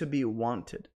need to be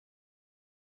wanted.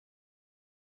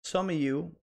 Some of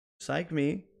you, just like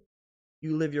me,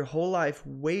 you live your whole life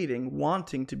waiting,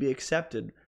 wanting to be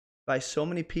accepted by so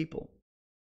many people.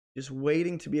 Just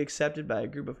waiting to be accepted by a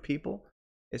group of people.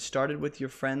 It started with your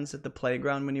friends at the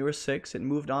playground when you were 6. It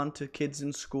moved on to kids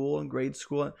in school and grade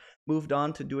school. It moved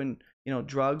on to doing,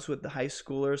 drugs with the high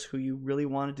schoolers who you really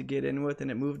wanted to get in with. And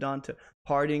it moved on to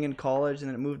partying in college. And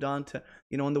then it moved on to,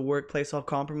 in the workplace, I'll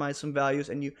compromise some values.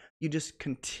 And you just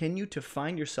continue to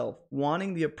find yourself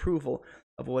wanting the approval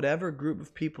of whatever group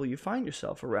of people you find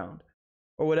yourself around.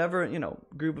 Or whatever,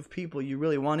 group of people you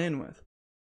really want in with.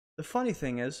 The funny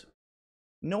thing is,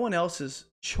 no one else's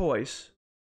choice,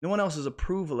 no one else's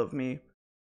approval of me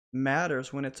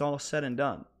matters when it's all said and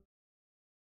done.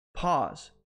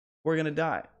 Pause. We're going to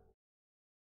die.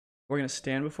 We're going to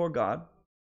stand before God.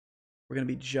 We're going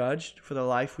to be judged for the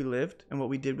life we lived and what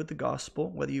we did with the gospel,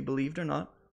 whether you believed or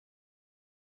not.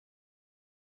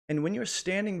 And when you're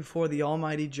standing before the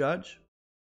Almighty Judge,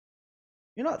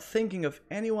 you're not thinking of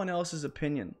anyone else's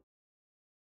opinion.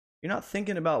 You're not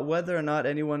thinking about whether or not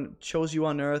anyone chose you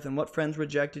on earth and what friends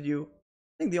rejected you.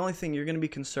 I think the only thing you're going to be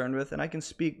concerned with, and I can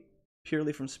speak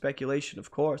purely from speculation,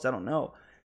 of course, I don't know,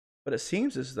 but it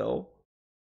seems as though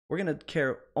we're going to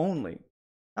care only,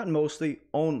 not mostly,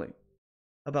 only,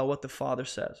 about what the Father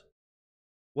says.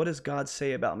 What does God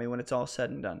say about me when it's all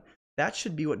said and done? That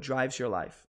should be what drives your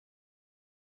life.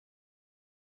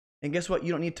 And guess what?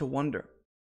 You don't need to wonder.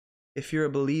 If you're a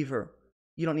believer,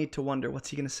 you don't need to wonder, what's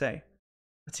he going to say?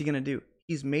 What's he going to do?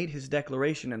 He's made his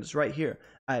declaration, and it's right here.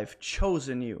 I have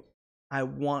chosen you. I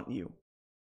want you.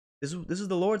 This is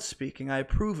the Lord speaking. I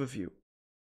approve of you.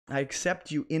 I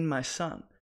accept you in my Son.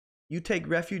 You take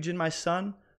refuge in my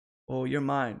Son, oh, you're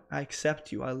mine. I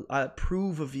accept you. I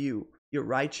approve of you. You're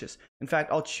righteous. In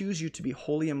fact, I'll choose you to be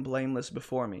holy and blameless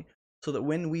before me, so that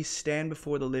when we stand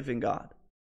before the living God,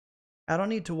 I don't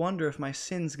need to wonder if my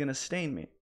sin's going to stain me.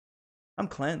 I'm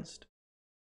cleansed.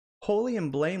 Holy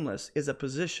and blameless is a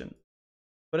position,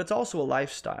 but it's also a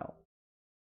lifestyle.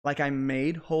 Like I'm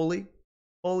made holy,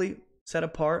 set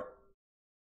apart,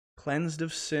 cleansed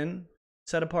of sin,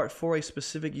 set apart for a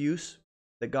specific use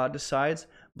that God decides,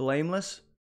 blameless,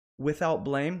 without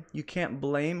blame. You can't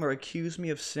blame or accuse me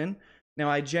of sin. Now,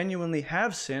 I genuinely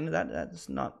have sinned. That's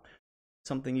not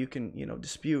something you can,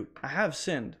 dispute. I have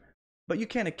sinned, but you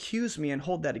can't accuse me and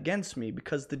hold that against me,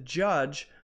 because the judge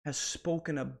has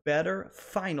spoken a better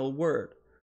final word.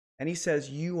 And he says,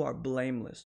 you are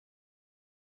blameless.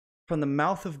 From the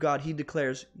mouth of God, he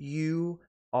declares, you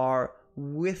are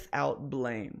without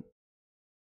blame.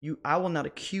 I will not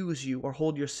accuse you or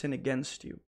hold your sin against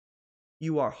you.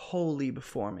 You are holy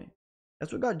before me.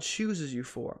 That's what God chooses you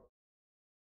for.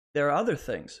 There are other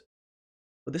things,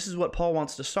 but this is what Paul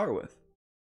wants to start with.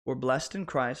 We're blessed in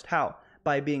Christ. How?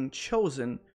 By being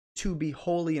chosen to be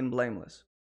holy and blameless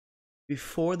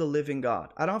before the living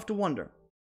God. I don't have to wonder,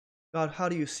 God, how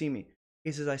do you see me?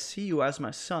 He says, I see you as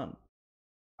my son.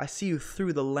 I see you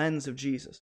through the lens of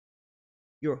Jesus.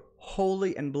 You're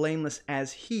holy and blameless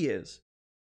as he is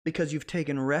because you've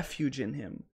taken refuge in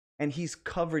him and he's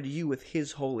covered you with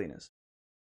his holiness.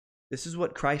 This is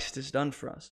what Christ has done for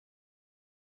us.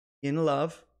 In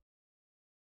love,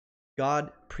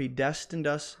 God predestined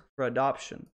us for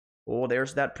adoption. Oh,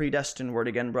 there's that predestined word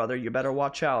again, brother. You better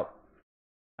watch out.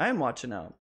 I am watching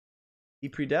out. He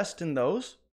predestined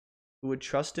those who would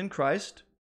trust in Christ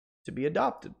to be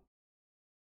adopted.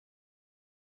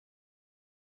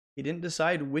 He didn't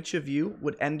decide which of you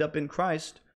would end up in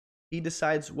Christ. He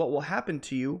decides what will happen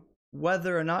to you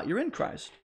whether or not you're in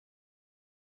Christ.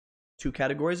 Two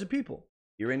categories of people.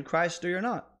 You're in Christ or you're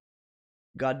not.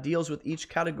 God deals with each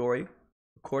category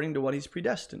according to what he's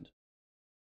predestined.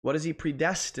 What has he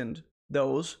predestined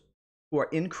those who are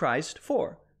in Christ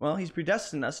for? Well, he's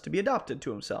predestined us to be adopted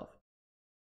to himself.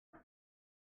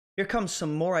 Here comes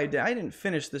some more idea. I didn't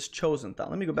finish this chosen thought.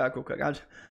 Let me go back real quick.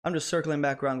 I'm just circling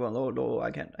back around going, oh,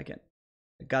 I can't. I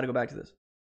got to go back to this.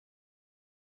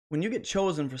 When you get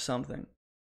chosen for something,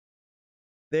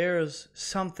 there's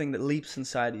something that leaps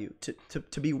inside of you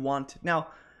to be wanted. Now,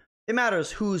 it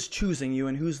matters who's choosing you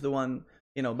and who's the one,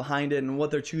 behind it and what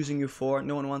they're choosing you for.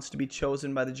 No one wants to be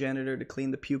chosen by the janitor to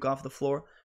clean the puke off the floor.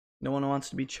 No one wants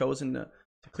to be chosen to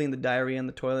clean the diarrhea in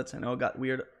the toilets. I know it got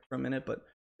weird for a minute, but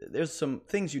there's some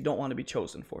things you don't want to be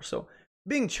chosen for. So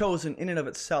being chosen in and of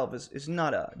itself is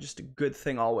not just a good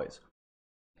thing always.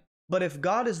 But if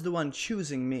God is the one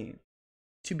choosing me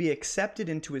to be accepted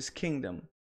into his kingdom,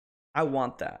 I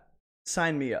want that.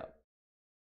 Sign me up.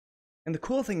 And the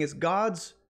cool thing is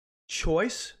God's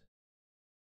choice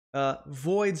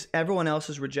voids everyone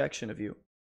else's rejection of you.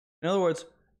 In other words,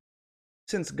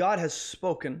 since God has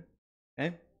spoken,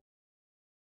 okay?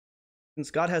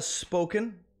 Since God has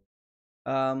spoken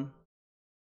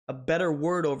a better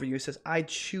word over you, he says, I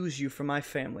choose you for my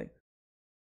family.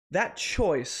 That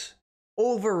choice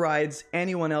overrides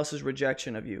anyone else's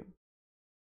rejection of you.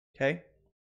 Okay?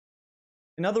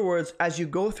 In other words, as you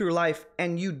go through life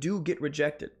and you do get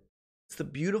rejected, it's the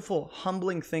beautiful,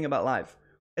 humbling thing about life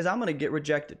is I'm going to get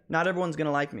rejected. Not everyone's going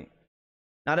to like me.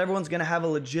 Not everyone's going to have a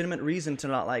legitimate reason to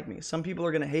not like me. Some people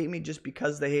are going to hate me just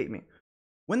because they hate me.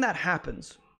 When that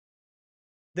happens,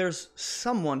 there's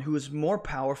someone who is more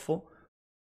powerful.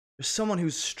 There's someone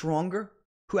who's stronger,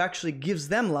 who actually gives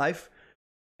them life.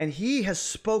 And he has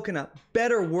spoken a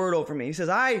better word over me. He says,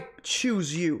 I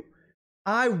choose you.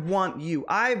 I want you.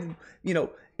 I've,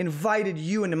 invited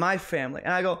you into my family.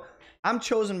 And I go, I'm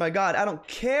chosen by God. I don't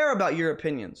care about your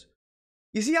opinions.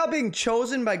 You see how being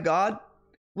chosen by God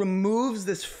removes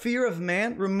this fear of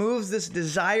man, removes this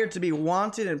desire to be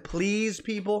wanted and please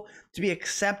people, to be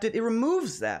accepted. It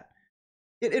removes that.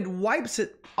 It wipes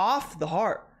it off the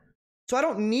heart. So I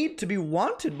don't need to be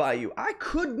wanted by you. I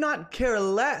could not care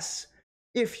less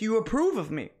if you approve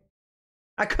of me.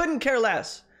 I couldn't care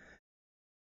less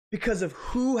because of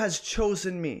who has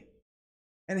chosen me.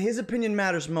 And his opinion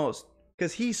matters most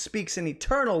because he speaks an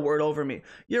eternal word over me.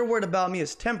 Your word about me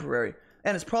is temporary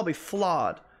and it's probably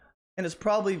flawed and it's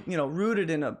probably, rooted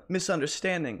in a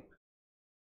misunderstanding.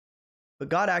 But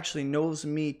God actually knows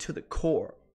me to the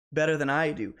core better than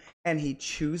I do. And he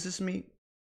chooses me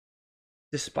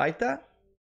despite that.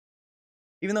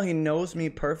 Even though he knows me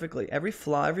perfectly, every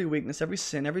flaw, every weakness, every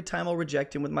sin, every time I'll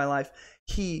reject him with my life,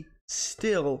 he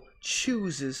still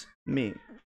chooses me.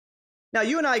 Now,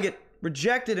 you and I get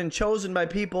rejected and chosen by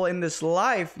people in this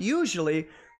life, usually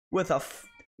with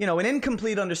an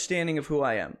incomplete understanding of who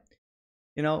I am.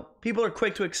 People are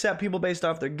quick to accept people based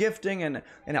off their gifting and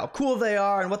how cool they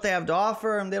are and what they have to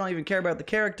offer, and they don't even care about the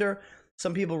character.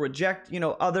 Some people reject,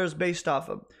 others based off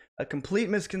of a complete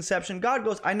misconception. God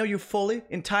goes, I know you fully,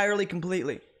 entirely,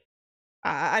 completely.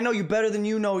 I know you better than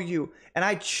you know you, and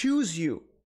I choose you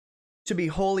to be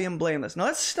holy and blameless. Now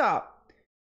let's stop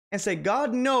and say,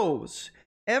 God knows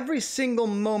every single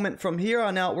moment from here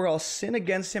on out where I'll sin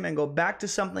against him and go back to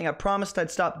something I promised I'd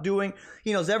stop doing.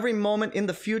 He knows every moment in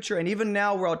the future and even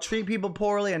now where I'll treat people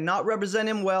poorly and not represent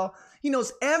him well. He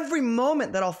knows every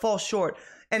moment that I'll fall short.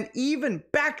 And even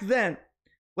back then,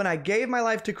 when I gave my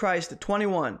life to Christ at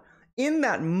 21, in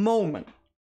that moment,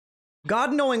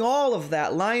 God knowing all of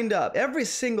that lined up, every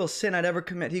single sin I'd ever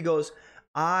commit, he goes,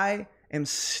 I am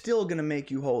still going to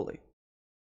make you holy.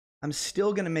 I'm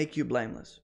still going to make you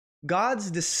blameless.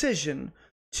 God's decision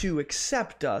to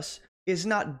accept us is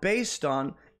not based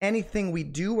on anything we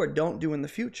do or don't do in the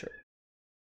future.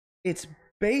 It's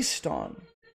based on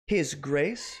his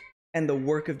grace and the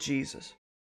work of Jesus.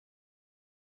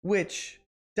 which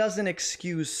doesn't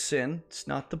excuse sin. It's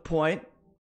not the point.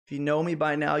 If you know me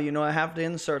by now, you know I have to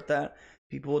insert that.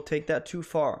 People will take that too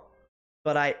far.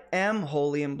 But I am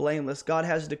holy and blameless. God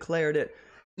has declared it.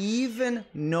 Even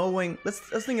knowing, let's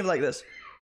think of it like this.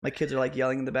 My kids are like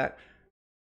yelling in the back.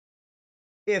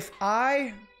 If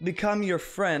I become your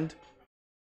friend,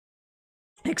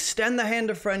 extend the hand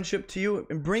of friendship to you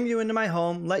and bring you into my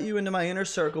home, let you into my inner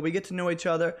circle, we get to know each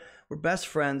other, we're best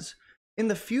friends. In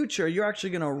the future, you're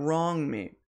actually going to wrong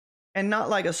me. And not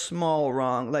like a small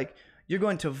wrong, like you're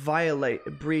going to violate,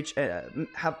 breach, there's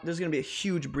going to be a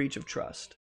huge breach of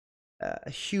trust. A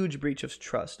huge breach of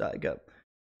trust.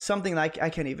 Something like I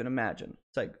can't even imagine.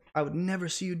 It's like, I would never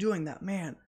see you doing that,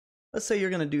 man. Let's say you're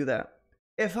going to do that.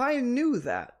 If I knew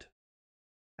that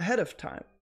ahead of time,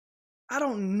 I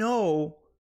don't know,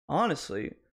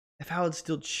 honestly, if I would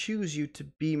still choose you to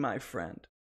be my friend.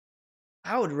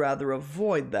 I would rather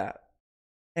avoid that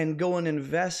and go and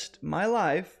invest my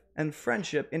life and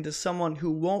friendship into someone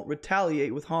who won't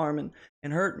retaliate with harm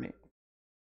and hurt me.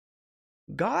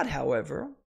 God, however,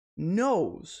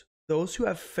 knows those who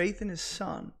have faith in his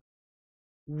Son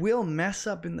will mess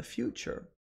up in the future.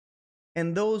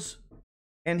 And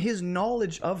his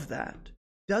knowledge of that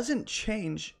doesn't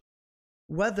change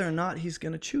whether or not he's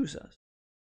going to choose us.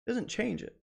 It doesn't change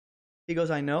it. He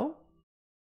goes, I know,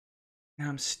 and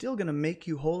I'm still going to make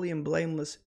you holy and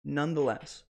blameless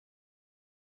nonetheless.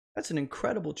 That's an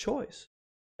incredible choice.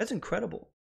 That's incredible.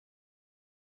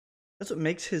 That's what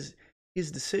makes his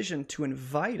decision to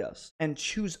invite us and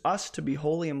choose us to be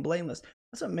holy and blameless.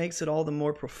 That's what makes it all the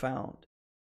more profound.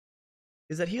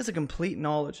 Is that he has a complete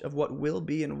knowledge of what will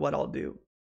be and what I'll do.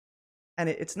 And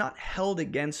it's not held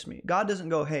against me. God doesn't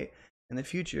go, hey, in the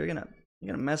future, you're gonna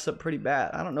mess up pretty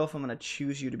bad. I don't know if I'm gonna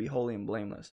choose you to be holy and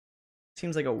blameless. It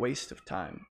seems like a waste of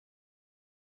time.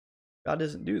 God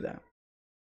doesn't do that.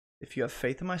 If you have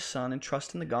faith in my Son and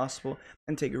trust in the gospel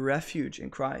and take refuge in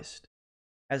Christ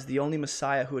as the only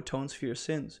Messiah who atones for your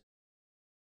sins,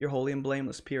 you're holy and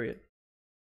blameless, period.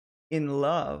 In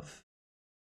love,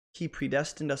 he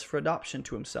predestined us for adoption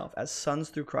to himself as sons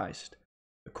through Christ,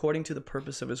 according to the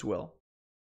purpose of his will.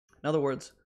 In other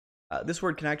words, this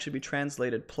word can actually be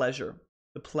translated pleasure,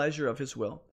 the pleasure of his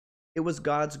will. It was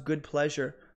God's good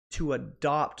pleasure to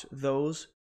adopt those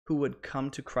who would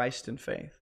come to Christ in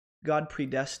faith. God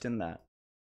predestined that,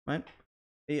 right?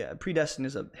 Yeah, predestined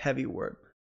is a heavy word.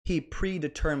 He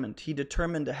predetermined, he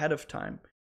determined ahead of time.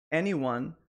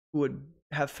 Anyone who would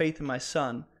have faith in my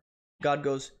Son, God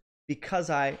goes, because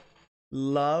I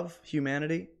love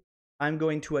humanity, I'm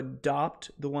going to adopt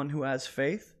the one who has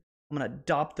faith. I'm going to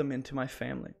adopt them into my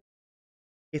family.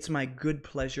 It's my good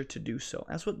pleasure to do so.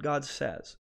 That's what God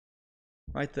says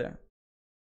right there.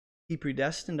 He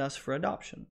predestined us for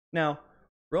adoption. Now,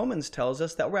 Romans tells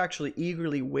us that we're actually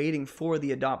eagerly waiting for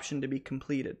the adoption to be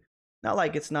completed. Not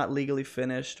like it's not legally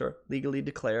finished or legally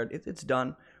declared. It's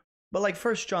done. But like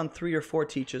 1 John 3 or 4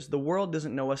 teaches, the world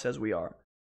doesn't know us as we are.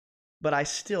 But I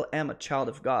still am a child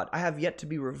of God. I have yet to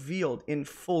be revealed in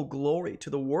full glory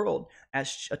to the world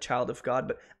as a child of God,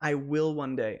 but I will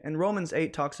one day. And Romans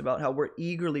 8 talks about how we're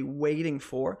eagerly waiting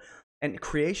for, and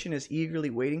creation is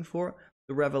eagerly waiting for,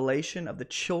 the revelation of the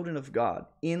children of God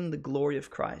in the glory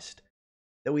of Christ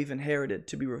that we've inherited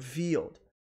to be revealed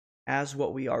as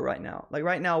what we are right now. Like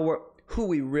right now, we're who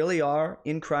we really are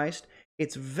in Christ.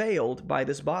 It's veiled by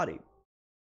this body.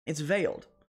 It's veiled.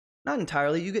 Not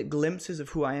entirely. You get glimpses of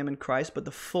who I am in Christ, but the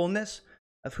fullness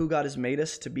of who God has made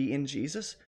us to be in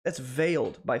Jesus, that's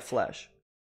veiled by flesh.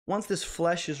 Once this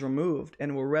flesh is removed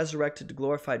and we're resurrected to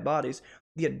glorified bodies,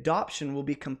 the adoption will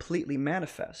be completely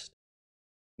manifest.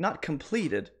 Not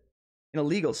completed in a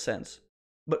legal sense,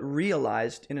 but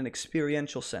realized in an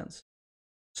experiential sense.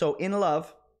 So in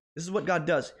love, this is what God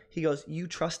does. He goes, you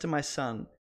trust in my Son.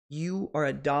 You are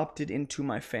adopted into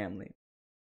my family.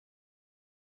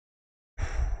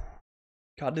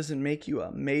 God doesn't make you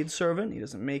a maidservant. He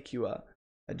doesn't make you a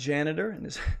janitor in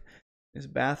his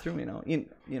bathroom. You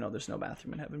know, there's no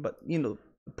bathroom in heaven, but the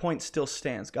point still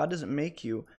stands. God doesn't make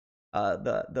you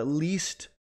the least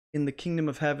in the kingdom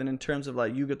of heaven in terms of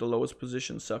like you get the lowest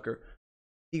position, sucker.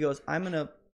 He goes, I'm gonna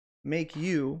make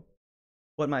you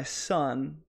what my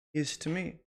Son is to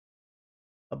me,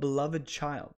 a beloved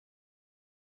child,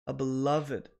 a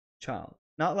beloved child.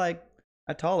 Not like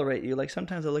I tolerate you. Like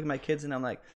sometimes I look at my kids and I'm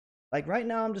like right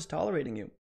now I'm just tolerating you.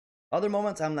 Other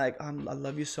moments I'm like, I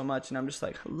love you so much, and I'm just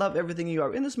like, I love everything you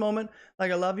are. In this moment,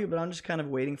 like I love you, but I'm just kind of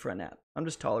waiting for a nap. I'm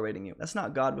just tolerating you. That's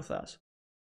not God with us.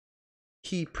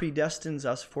 He predestines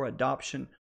us for adoption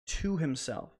to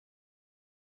himself.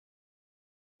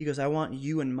 He goes, I want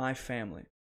you in my family.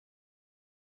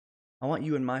 I want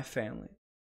you in my family.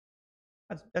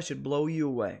 That should blow you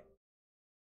away.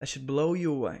 That should blow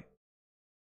you away.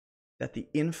 That the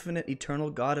infinite, eternal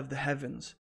God of the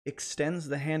heavens extends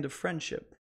the hand of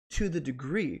friendship to the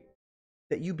degree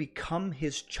that you become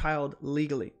his child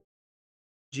legally.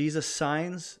 Jesus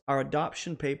signs our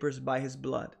adoption papers by his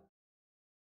blood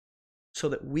so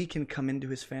that we can come into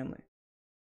his family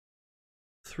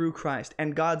through Christ.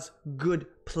 And God's good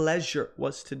pleasure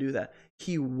was to do that.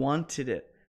 He wanted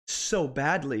it so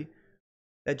badly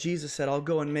that Jesus said, I'll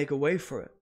go and make a way for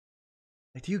it.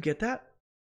 Like, do you get that?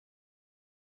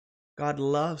 God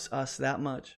loves us that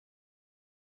much.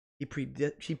 He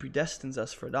predestines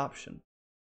us for adoption.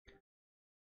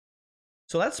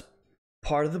 So that's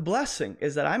part of the blessing,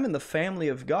 is that I'm in the family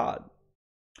of God.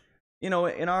 You know,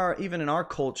 even in our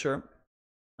culture,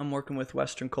 I'm working with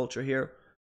Western culture here,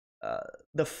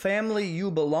 the family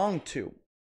you belong to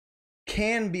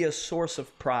can be a source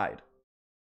of pride.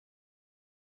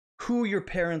 Who your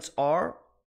parents are,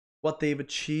 what they've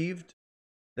achieved,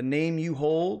 the name you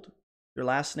hold, your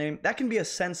last name, that can be a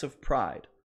sense of pride.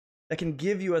 That can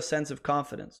give you a sense of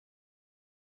confidence.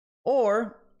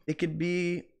 Or it could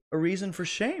be a reason for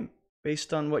shame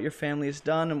based on what your family has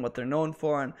done and what they're known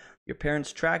for and your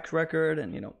parents' track record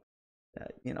and,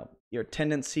 your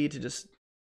tendency to just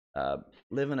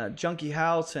live in a junky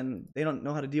house and they don't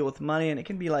know how to deal with money. And it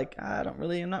can be like,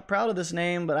 I'm not proud of this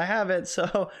name, but I have it.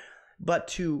 So, but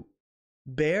to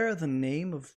bear the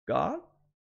name of God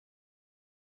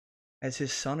as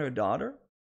his son or daughter,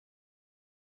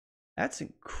 that's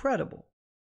incredible.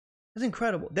 That's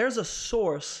incredible. There's a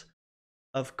source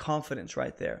of confidence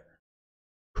right there.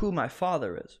 Who my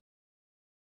Father is.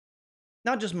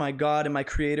 Not just my God and my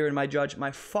Creator and my Judge.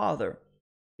 My Father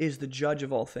is the judge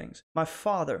of all things. My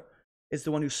Father is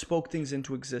the one who spoke things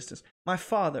into existence. My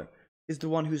Father is the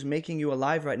one who's making you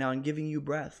alive right now and giving you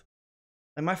breath.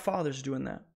 And my Father's doing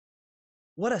that.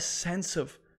 What a sense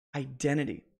of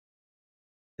identity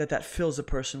that fills a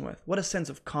person with. What a sense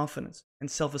of confidence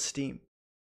and self-esteem.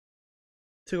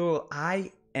 To go,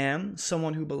 I am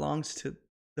someone who belongs to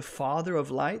the Father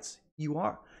of lights. You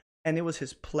are. And it was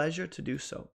his pleasure to do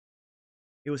so.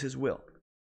 It was his will.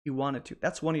 He wanted to.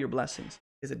 That's one of your blessings,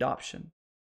 is adoption.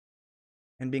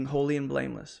 And being holy and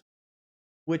blameless,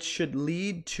 which should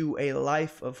lead to a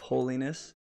life of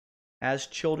holiness. As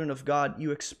children of God,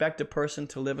 you expect a person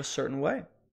to live a certain way,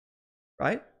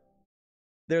 right?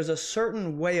 There's a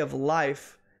certain way of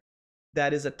life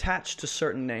that is attached to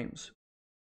certain names.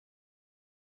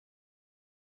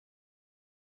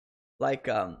 Like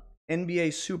NBA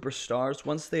superstars,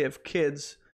 once they have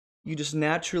kids, you just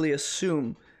naturally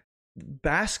assume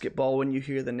basketball when you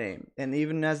hear the name. And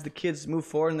even as the kids move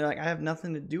forward and they're like, I have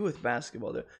nothing to do with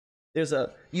basketball.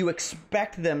 You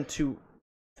expect them to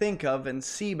think of and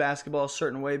see basketball a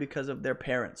certain way because of their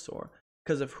parents or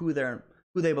because of who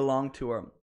they belong to.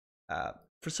 Or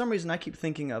for some reason, I keep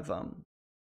thinking of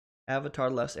Avatar: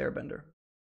 The Last Airbender,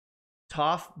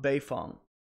 Toph Beifong.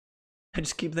 I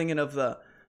just keep thinking of the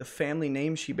family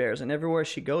name she bears, and everywhere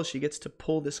she goes, she gets to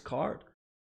pull this card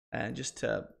and just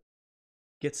to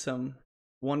get some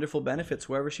wonderful benefits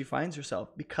wherever she finds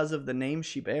herself because of the name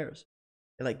she bears.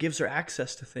 It gives her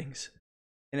access to things,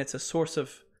 and it's a source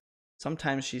of.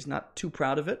 Sometimes she's not too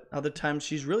proud of it. Other times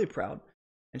she's really proud,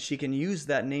 and she can use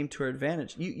that name to her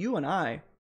advantage. You and I,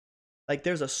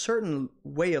 there's a certain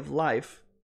way of life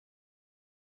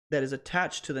that is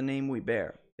attached to the name we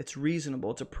bear. It's reasonable.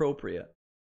 It's appropriate.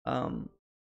 For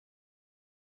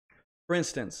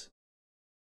instance,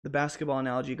 the basketball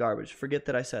analogy garbage. Forget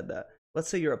that I said that. Let's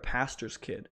say you're a pastor's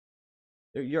kid.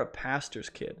 You're a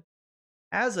pastor's kid.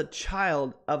 As a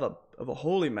child of a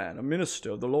holy man, a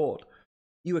minister of the Lord,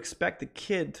 you expect the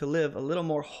kid to live a little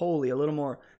more holy, a little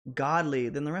more godly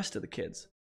than the rest of the kids.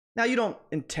 Now, you don't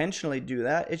intentionally do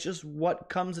that. It's just what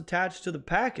comes attached to the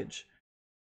package.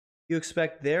 You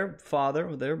expect their father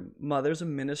or their mother's a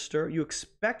minister. You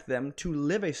expect them to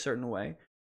live a certain way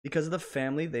because of the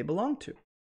family they belong to.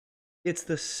 It's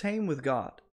the same with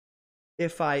God.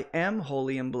 If I am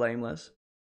holy and blameless,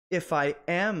 if I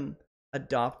am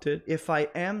adopted, if I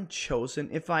am chosen,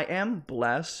 if I am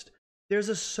blessed, there's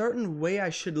a certain way I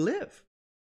should live.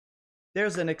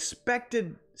 There's an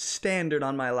expected standard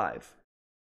on my life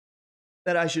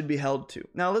that I should be held to.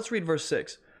 Now let's read verse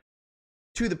 6.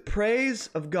 To the praise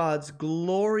of God's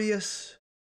glorious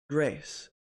grace.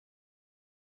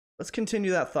 Let's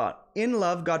continue that thought. In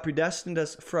love, God predestined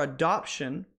us for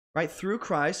adoption, right, through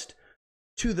Christ,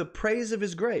 to the praise of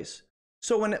his grace.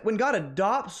 So when God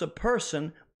adopts a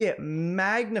person, it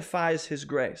magnifies his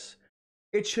grace.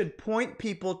 It should point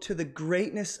people to the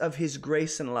greatness of his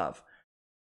grace and love.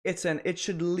 It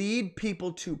should lead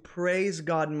people to praise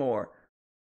God more.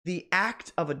 the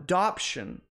act of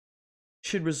adoption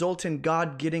should result in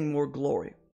God getting more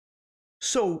glory.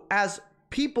 So as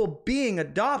people being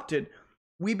adopted,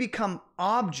 we become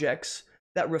objects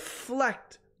that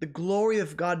reflect the glory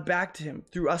of God back to him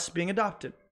through us being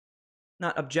adopted.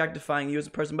 Not objectifying you as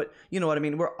a person, but you know what I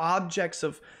mean. We're objects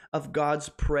of God's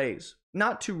praise,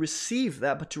 not to receive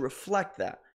that, but to reflect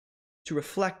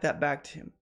that back to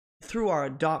him through our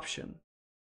adoption,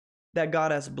 that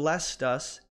God has blessed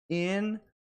us in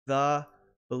the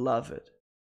beloved.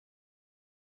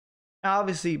 Now,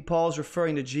 obviously, Paul's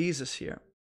referring to Jesus here,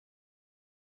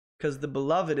 because the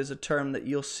beloved is a term that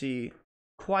you'll see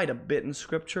quite a bit in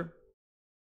Scripture.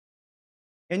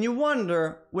 And you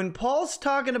wonder, when Paul's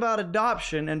talking about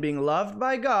adoption and being loved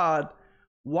by God,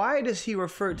 why does he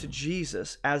refer to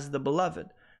Jesus as the beloved?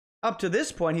 Up to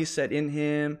this point, he said in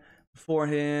him, for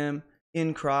him,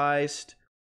 in Christ.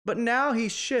 But now he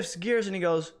shifts gears and he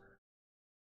goes,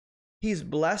 he's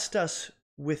blessed us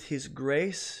with his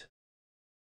grace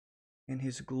and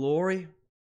his glory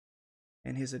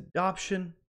and his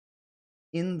adoption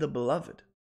in the beloved.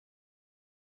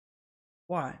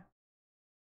 Why?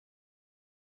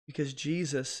 Because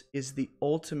Jesus is the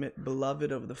ultimate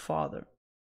beloved of the Father.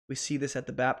 We see this at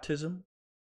the baptism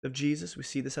of Jesus. We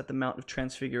see this at the Mount of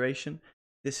Transfiguration.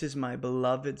 This is my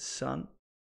beloved Son.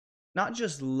 Not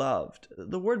just loved.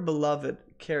 The word beloved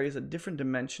carries a different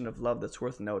dimension of love that's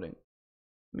worth noting.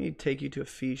 Let me take you to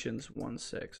Ephesians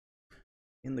 1:6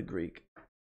 in the Greek.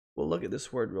 We'll look at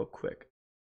this word real quick.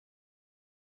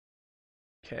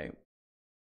 Okay.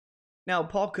 Now,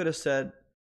 Paul could have said,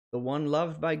 the one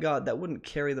loved by God. That wouldn't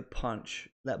carry the punch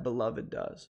that beloved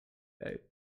does. Okay.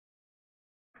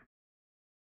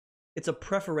 It's a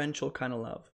preferential kind of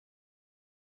love.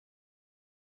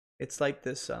 It's like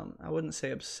this, I wouldn't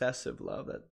say obsessive love.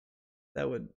 That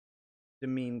would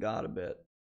demean God a bit.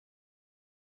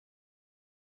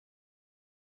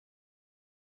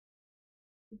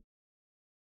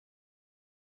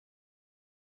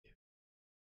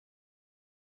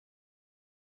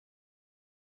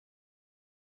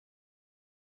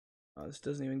 Oh, this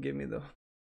doesn't even give me the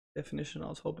definition I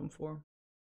was hoping for.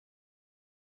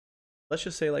 Let's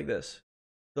just say like this.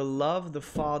 The love the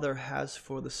Father has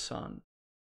for the Son.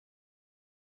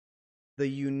 The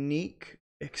unique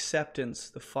acceptance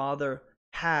the Father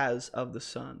has of the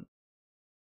Son.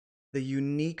 The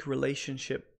unique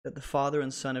relationship that the Father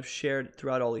and Son have shared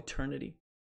throughout all eternity,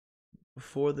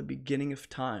 before the beginning of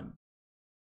time.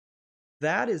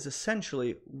 That is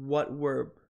essentially what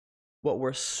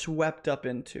we're swept up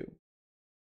into.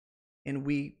 And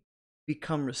we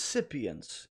become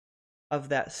recipients of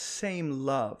that same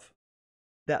love,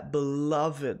 that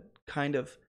beloved kind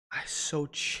of, I so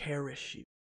cherish you.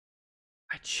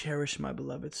 I cherish my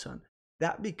beloved Son.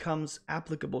 That becomes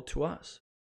applicable to us.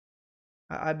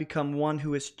 I become one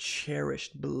who is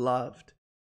cherished, beloved,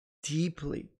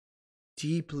 deeply,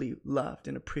 deeply loved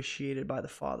and appreciated by the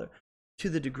Father, to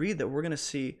the degree that we're going to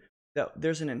see that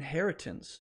there's an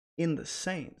inheritance in the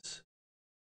saints.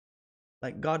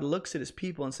 Like God looks at his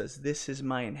people and says, this is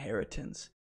my inheritance.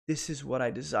 This is what I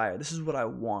desire. This is what I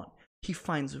want. He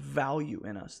finds value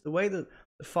in us. The way that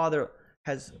the Father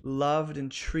has loved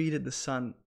and treated the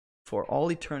Son for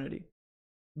all eternity,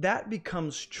 that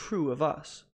becomes true of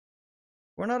us.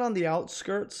 We're not on the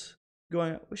outskirts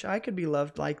going, I wish I could be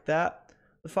loved like that.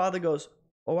 The Father goes,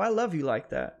 oh, I love you like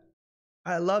that.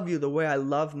 I love you the way I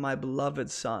love my beloved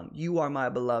Son. You are my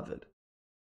beloved.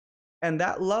 And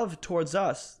that love towards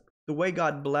us, the way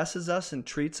God blesses us and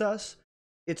treats us,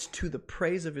 it's to the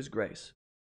praise of his grace.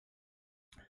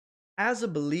 As a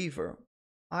believer,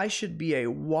 I should be a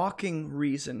walking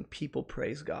reason people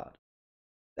praise God.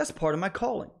 That's part of my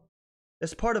calling.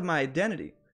 That's part of my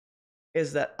identity,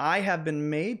 is that I have been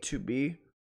made to be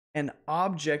an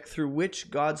object through which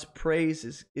God's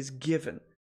praise is given.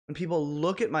 When people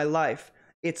look at my life,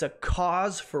 it's a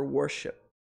cause for worship.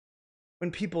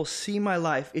 When people see my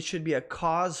life, it should be a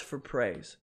cause for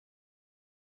praise.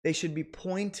 They should be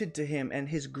pointed to him and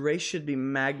his grace should be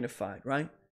magnified, right?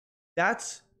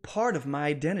 That's part of my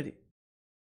identity.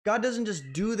 God doesn't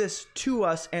just do this to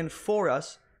us and for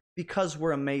us because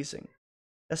we're amazing.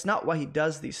 That's not why he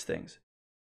does these things.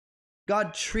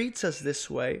 God treats us this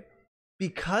way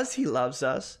because he loves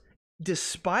us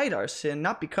despite our sin,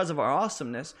 not because of our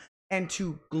awesomeness, and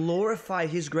to glorify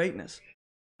his greatness.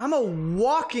 I'm a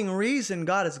walking reason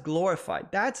God is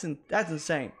glorified. That's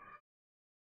insane.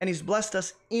 And he's blessed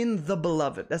us in the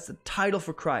beloved. That's the title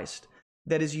for Christ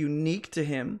that is unique to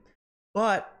him.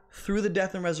 But through the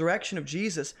death and resurrection of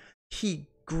Jesus, he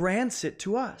grants it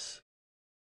to us.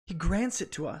 He grants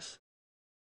it to us.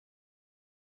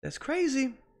 That's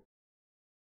crazy.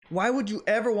 Why would you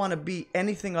ever want to be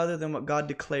anything other than what God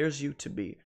declares you to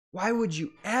be? Why would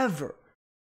you ever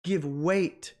give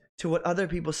weight to what other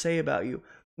people say about you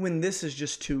when this is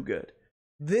just too good?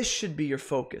 This should be your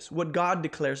focus, what God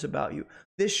declares about you.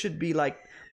 This should be like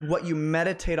what you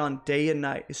meditate on day and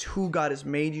night, is who God has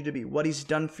made you to be, what he's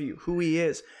done for you, who he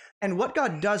is, and what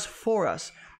God does for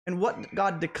us, and what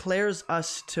God declares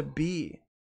us to be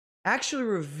actually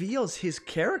reveals his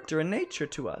character and nature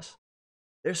to us.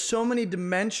 There's so many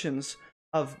dimensions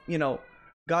of,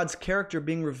 God's character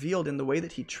being revealed in the way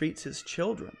that he treats his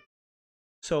children.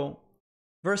 So,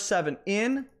 verse 7,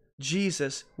 in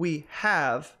Jesus we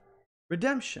have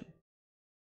redemption.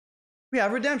 We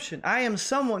have redemption. I am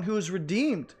someone who is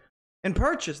redeemed and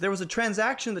purchased. There was a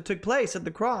transaction that took place at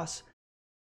the cross.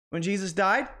 When Jesus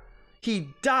died, he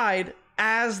died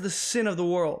as the sin of the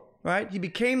world, right? He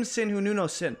became sin who knew no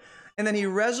sin. And then he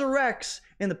resurrects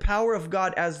in the power of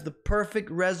God as the perfect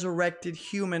resurrected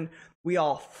human we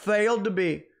all failed to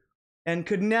be and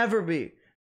could never be.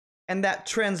 And that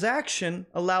transaction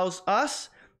allows us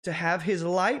to have his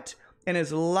light and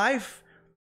his life,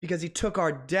 because he took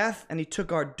our death and he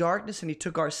took our darkness and he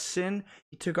took our sin,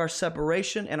 he took our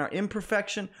separation and our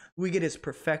imperfection. We get his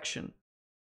perfection.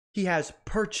 He has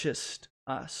purchased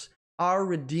us, our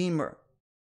Redeemer,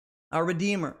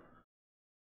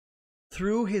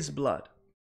 through his blood.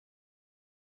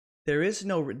 There is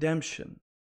no redemption.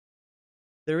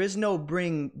 There is no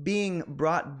being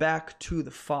brought back to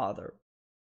the Father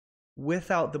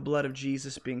without the blood of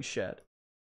Jesus being shed.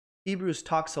 Hebrews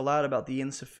talks a lot about the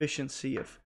insufficiency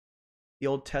of the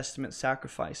Old Testament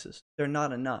sacrifices. They're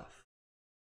not enough.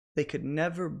 They could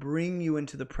never bring you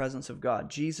into the presence of God.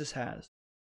 Jesus has.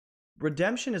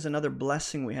 Redemption is another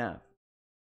blessing we have.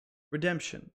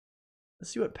 Redemption.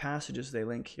 Let's see what passages they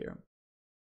link here.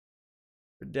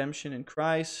 Redemption in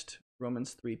Christ,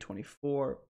 Romans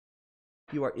 3:24.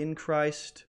 You are in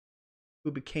Christ,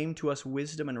 who became to us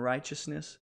wisdom and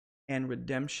righteousness and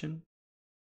redemption.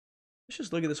 Let's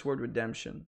just look at this word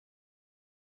redemption.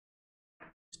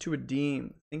 It's to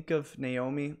redeem. Think of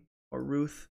Naomi or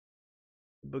Ruth,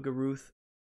 the book of Ruth.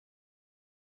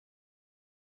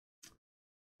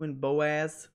 When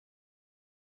Boaz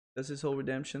does this whole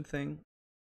redemption thing,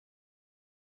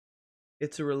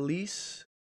 it's a release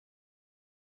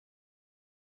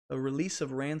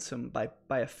of ransom by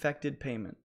effected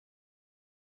payment.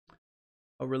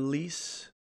 A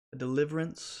release, a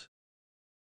deliverance.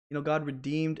 God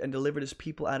redeemed and delivered his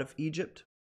people out of Egypt.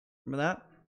 Remember that?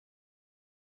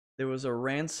 There was a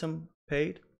ransom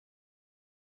paid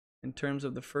in terms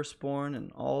of the firstborn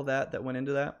and all that went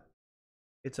into that.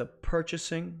 It's a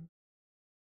purchasing.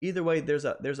 Either way, there's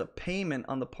a payment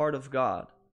on the part of God.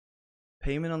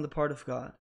 Payment on the part of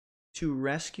God to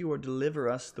rescue or deliver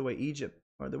us the way Egypt,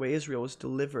 or the way Israel was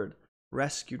delivered,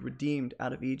 rescued, redeemed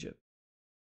out of Egypt.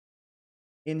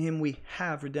 In him we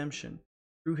have redemption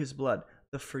through his blood,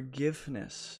 the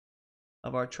forgiveness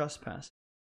of our trespass.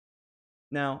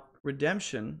 Now,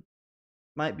 redemption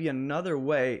might be another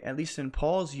way, at least in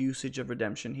Paul's usage of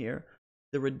redemption here,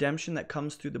 the redemption that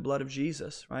comes through the blood of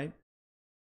Jesus, right?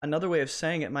 Another way of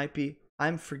saying it might be,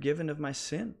 I'm forgiven of my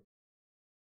sin.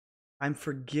 I'm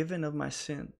forgiven of my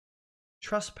sin.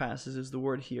 Trespasses is the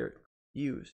word here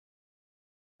used.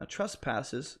 Now,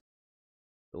 trespasses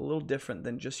are a little different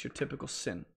than just your typical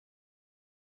sin.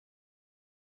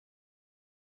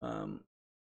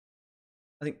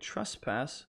 I think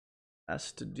trespass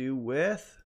has to do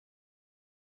with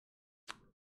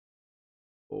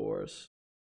force,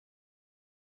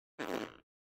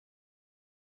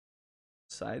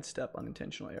 sidestep,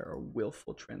 unintentional error, or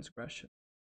willful transgression.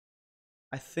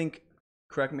 I think,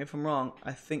 correct me if I'm wrong,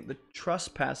 I think the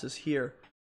trespasses here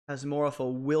has more of a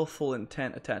willful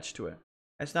intent attached to it.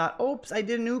 It's not, oops, I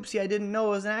didn't know it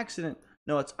was an accident.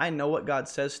 No, it's, I know what God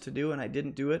says to do and I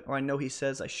didn't do it, or I know he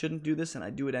says I shouldn't do this and I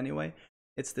do it anyway.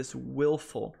 It's this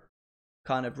willful,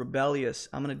 kind of rebellious,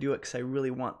 I'm going to do it because I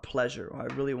really want pleasure, or I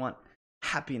really want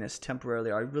happiness temporarily,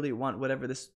 or I really want whatever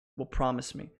this will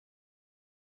promise me.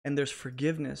 And there's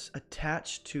forgiveness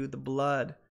attached to the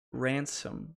blood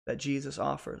ransom that Jesus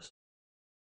offers.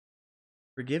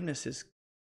 Forgiveness is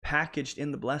packaged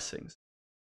in the blessings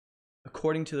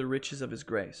according to the riches of his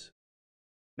grace.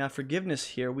 Now, forgiveness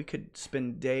here, we could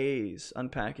spend days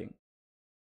unpacking.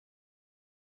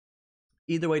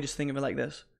 Either way, just think of it like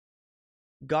this.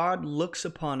 God looks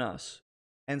upon us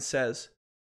and says,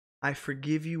 I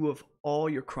forgive you of all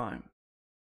your crime.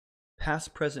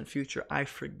 Past, present, future, I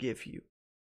forgive you.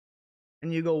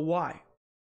 And you go, why?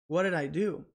 What did I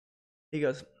do? He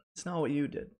goes, it's not what you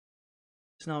did.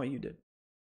 It's not what you did.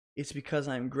 It's because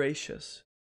I'm gracious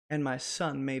and my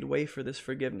son made way for this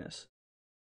forgiveness.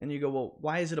 And you go, well,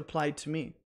 why is it applied to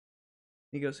me?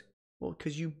 He goes, well,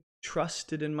 because you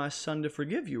trusted in my son to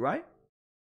forgive you, right?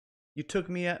 You took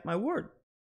me at my word.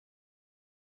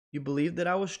 You believed that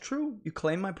I was true. You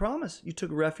claimed my promise. You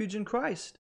took refuge in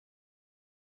Christ.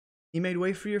 He made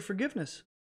way for your forgiveness.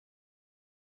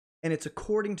 And it's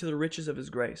according to the riches of his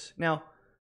grace. Now,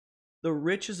 the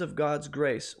riches of God's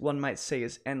grace, one might say,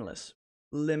 is endless,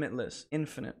 limitless,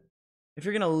 infinite. If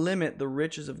you're going to limit the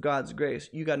riches of God's grace,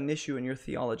 you got an issue in your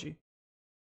theology.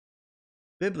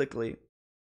 Biblically,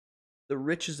 the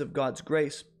riches of God's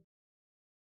grace,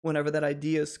 whenever that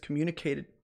idea is communicated,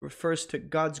 refers to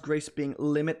God's grace being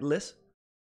limitless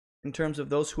in terms of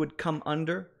those who would come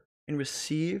under and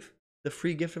receive the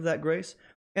free gift of that grace.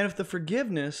 And if the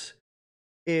forgiveness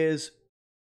is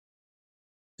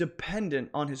dependent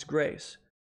on his grace,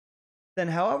 then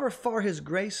however far his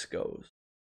grace goes,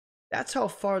 that's how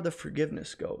far the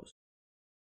forgiveness goes.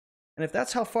 And if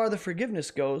that's how far the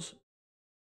forgiveness goes,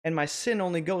 and my sin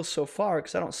only goes so far,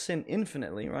 because I don't sin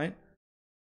infinitely, right?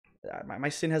 My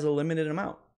sin has a limited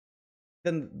amount.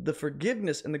 Then the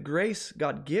forgiveness and the grace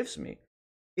God gives me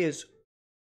is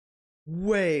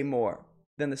way more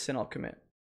than the sin I'll commit.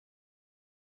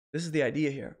 This is the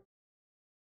idea here.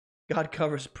 God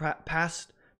covers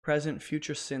past, present,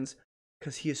 future sins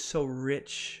because he is so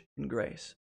rich in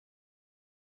grace.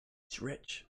 He's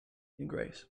rich in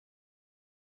grace,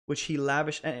 which he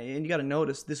lavished. And you got to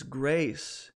notice this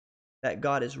grace that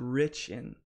God is rich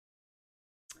in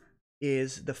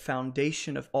is the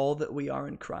foundation of all that we are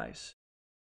in Christ,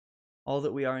 all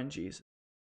that we are in Jesus.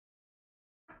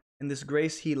 And this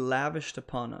grace he lavished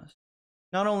upon us.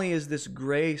 Not only is this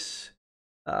grace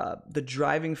the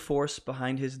driving force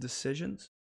behind his decisions,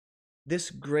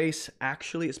 this grace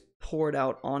actually is poured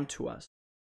out onto us.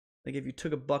 Like if you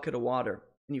took a bucket of water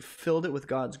and you filled it with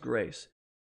God's grace,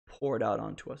 poured out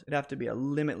onto us. It'd have to be a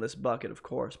limitless bucket, of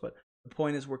course, but the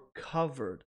point is we're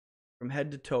covered from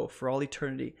head to toe for all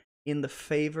eternity in the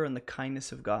favor and the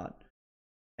kindness of God.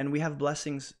 And we have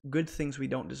blessings, good things we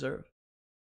don't deserve.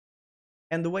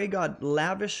 And the way God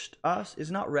lavished us is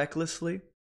not recklessly,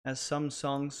 as some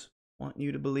songs want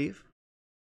you to believe.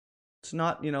 It's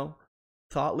not,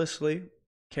 thoughtlessly,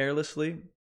 carelessly,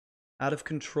 out of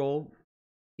control.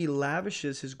 He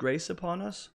lavishes his grace upon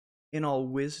us in all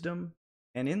wisdom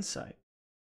and insight.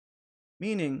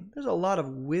 Meaning, there's a lot of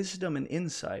wisdom and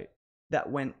insight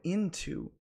that went into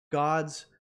God's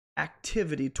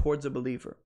activity towards a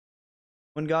believer.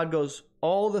 When God goes,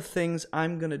 all the things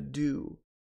I'm going to do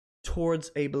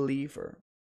towards a believer,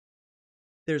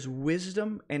 there's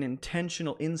wisdom and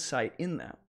intentional insight in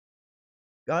that.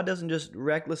 God doesn't just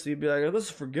recklessly be like, let's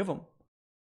forgive them.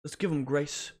 Let's give them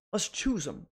grace. Let's choose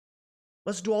them.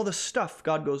 Let's do all this stuff.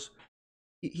 God goes,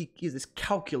 he is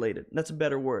calculated. That's a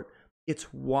better word.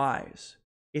 It's wise.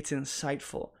 It's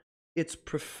insightful. It's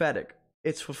prophetic.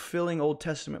 It's fulfilling Old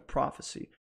Testament prophecy.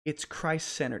 It's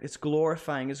Christ-centered. It's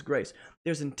glorifying his grace.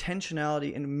 There's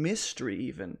intentionality and mystery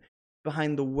even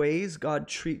behind the ways God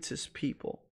treats his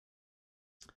people.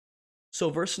 So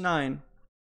verse 9,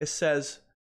 it says,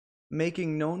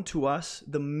 making known to us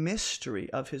the mystery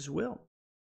of his will.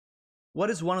 What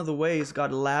is one of the ways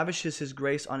God lavishes his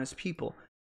grace on his people?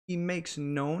 He makes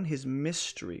known his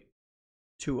mystery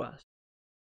to us.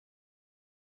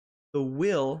 The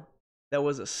will that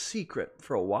was a secret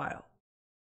for a while.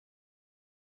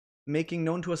 Making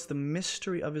known to us the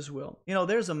mystery of his will.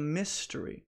 There's a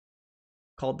mystery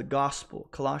called the gospel.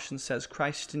 Colossians says,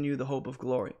 Christ in you, the hope of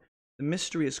glory. The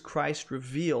mystery is Christ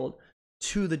revealed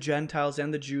to the Gentiles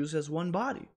and the Jews as one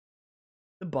body.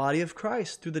 The body of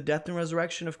Christ. Through the death and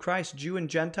resurrection of Christ, Jew and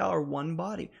Gentile are one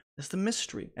body. That's the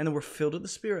mystery. And then we're filled with the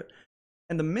Spirit.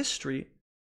 And the mystery,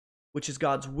 which is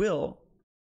God's will,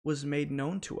 was made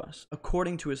known to us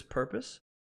according to his purpose,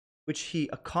 which he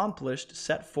accomplished,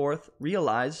 set forth,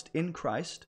 realized in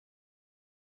Christ.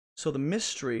 So the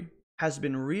mystery has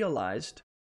been realized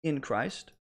in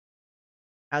Christ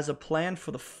as a plan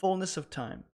for the fullness of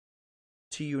time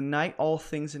to unite all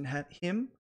things in him,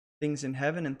 things in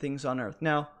heaven and things on earth.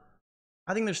 Now,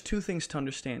 I think there's two things to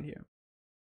understand here.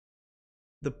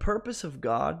 The purpose of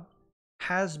God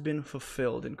has been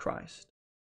fulfilled in Christ,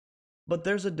 but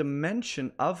there's a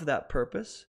dimension of that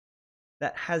purpose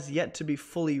that has yet to be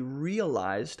fully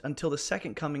realized until the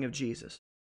second coming of Jesus.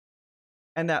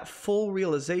 And that full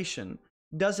realization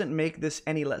doesn't make this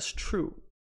any less true.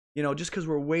 Just because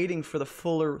we're waiting for the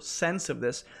fuller sense of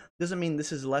this doesn't mean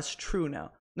this is less true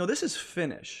now. No, this is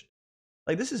finished.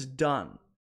 This is done.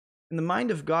 In the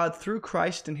mind of God, through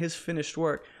Christ and his finished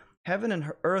work, heaven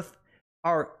and earth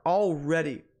are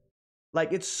already,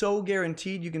 it's so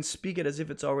guaranteed you can speak it as if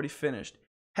it's already finished.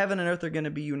 Heaven and earth are going to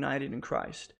be united in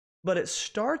Christ. But it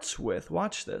starts with,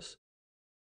 watch this,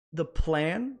 the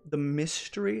plan, the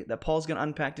mystery that Paul's going to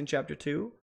unpack in chapter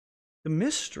 2. The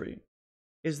mystery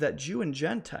is that Jew and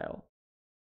Gentile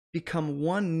become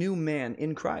one new man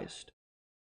in Christ.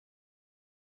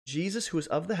 Jesus, who is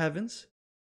of the heavens,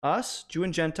 us, Jew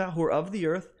and Gentile, who are of the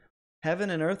earth, heaven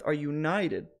and earth are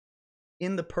united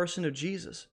in the person of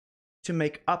Jesus to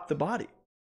make up the body.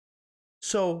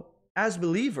 So, as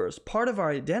believers, part of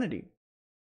our identity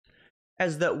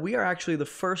is that we are actually the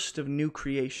first of new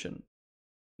creation.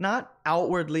 Not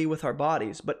outwardly with our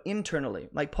bodies, but internally.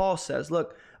 Like Paul says,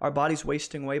 look, our body's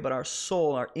wasting away, but our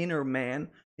soul, our inner man,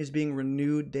 is being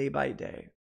renewed day by day.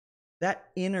 That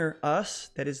inner us,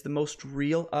 that is the most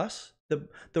real us,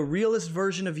 the realest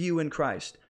version of you in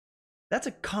Christ, that's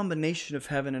a combination of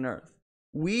heaven and earth.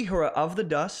 We who are of the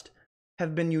dust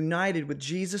have been united with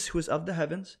Jesus, who is of the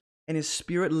heavens, and his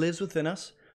Spirit lives within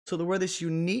us, so that we're this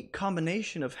unique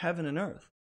combination of heaven and earth,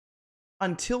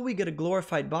 until we get a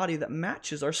glorified body that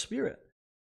matches our spirit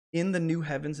in the new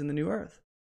heavens and the new earth.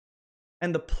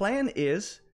 And the plan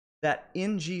is that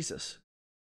in Jesus,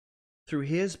 through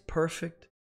his perfect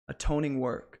atoning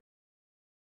work,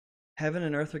 heaven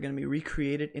and earth are going to be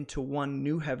recreated into one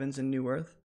new heavens and new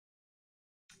earth.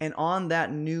 And on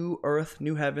that new earth,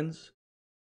 new heavens,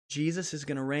 Jesus is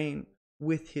going to reign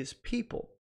with his people.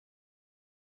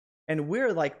 And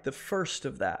we're like the first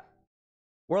of that.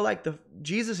 We're like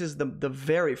Jesus is the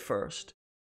very first,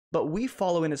 but we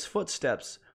follow in his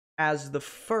footsteps as the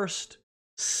first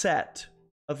set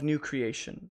of new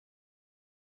creation.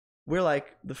 We're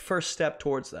like the first step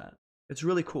towards that. It's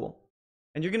really cool.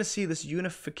 And you're going to see this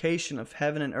unification of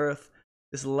heaven and earth,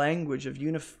 this language of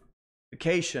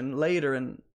unification later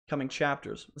in coming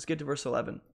chapters. Let's get to verse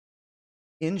 11.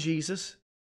 In Jesus,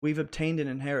 we've obtained an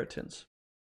inheritance.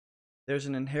 There's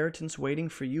an inheritance waiting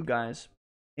for you guys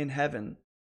in heaven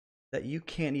that you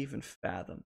can't even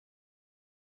fathom.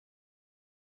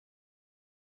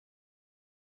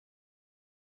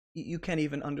 You can't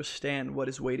even understand what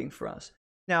is waiting for us.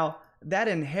 Now, that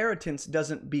inheritance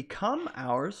doesn't become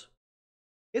ours.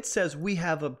 It says we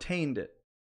have obtained it.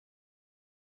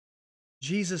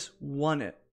 Jesus won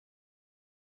it.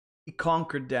 He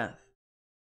conquered death.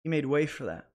 He made way for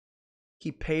that.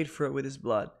 He paid for it with his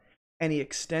blood, and he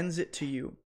extends it to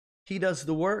you. He does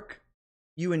the work.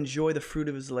 You enjoy the fruit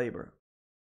of his labor.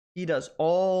 He does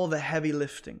all the heavy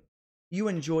lifting. You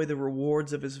enjoy the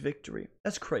rewards of his victory.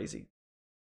 That's crazy.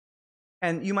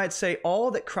 And you might say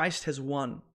all that Christ has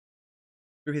won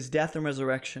through his death and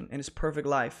resurrection and his perfect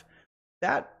life,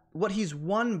 that what he's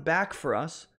won back for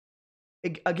us,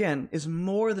 again, is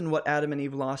more than what Adam and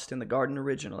Eve lost in the garden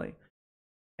originally.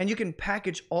 And you can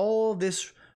package all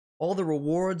this, all the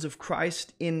rewards of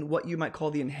Christ in what you might call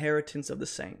the inheritance of the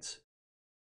saints.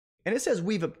 And it says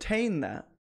we've obtained that.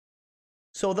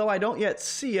 So though I don't yet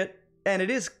see it, and it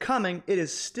is coming, it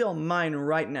is still mine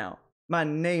right now. My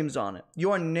name's on it.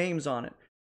 Your name's on it.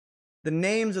 The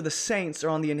names of the saints are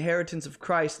on the inheritance of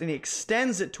Christ, and he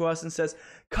extends it to us and says,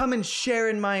 come and share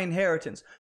in my inheritance.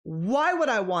 Why would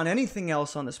I want anything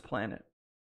else on this planet?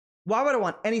 Why would I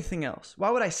want anything else?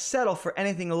 Why would I settle for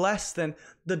anything less than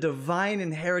the divine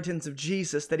inheritance of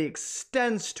Jesus that he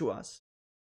extends to us?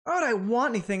 Why would I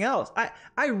want anything else?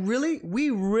 We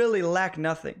really lack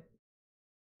nothing.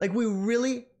 Like, we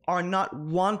really are not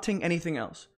wanting anything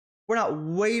else. We're not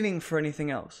waiting for anything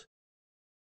else.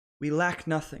 We lack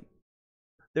nothing.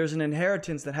 There's an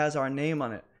inheritance that has our name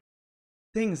on it.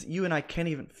 Things you and I can't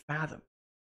even fathom.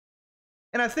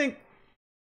 And I think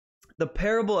the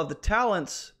parable of the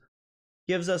talents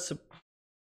gives us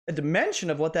a dimension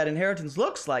of what that inheritance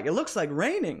looks like. It looks like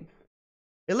reigning.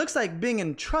 It looks like being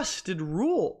entrusted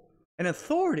rule and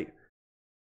authority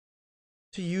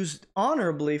to use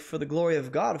honorably for the glory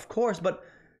of God, of course, but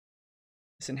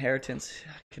this inheritance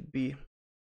could be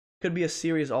a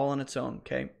series all on its own,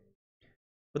 okay?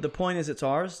 But the point is, it's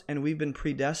ours, and we've been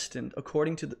predestined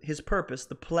according to his purpose,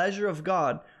 the pleasure of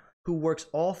God, who works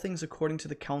all things according to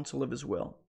the counsel of his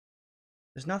will.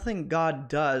 There's nothing God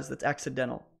does that's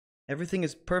accidental. Everything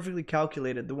is perfectly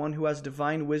calculated. The one who has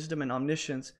divine wisdom and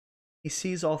omniscience, he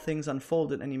sees all things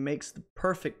unfolded, and he makes the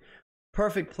perfect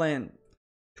plan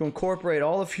to incorporate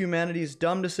all of humanity's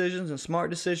dumb decisions and smart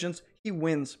decisions. He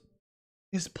wins.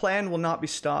 His plan will not be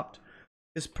stopped.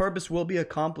 His purpose will be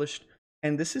accomplished.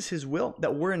 And this is his will,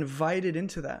 that we're invited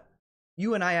into that.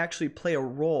 You and I actually play a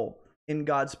role in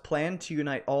God's plan to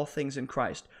unite all things in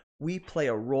Christ. We play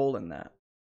a role in that.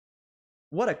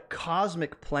 What a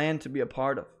cosmic plan to be a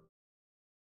part of.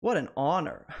 What an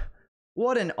honor.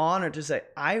 What an honor to say,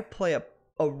 I play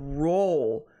a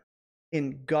role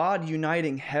in God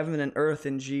uniting heaven and earth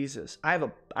in Jesus.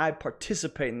 I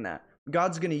participate in that.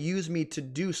 God's going to use me to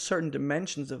do certain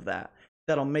dimensions of that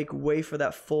that'll make way for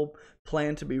that full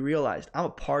plan to be realized. I'm a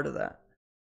part of that.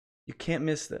 You can't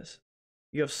miss this.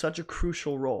 You have such a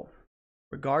crucial role.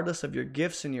 Regardless of your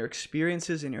gifts and your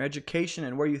experiences and your education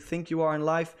and where you think you are in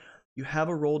life, you have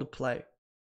a role to play.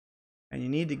 And you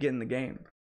need to get in the game.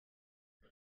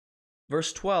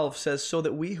 Verse 12 says, so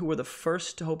that we who were the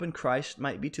first to hope in Christ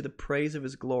might be to the praise of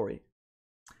his glory.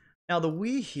 Now the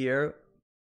we here,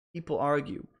 people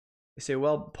argue. They say,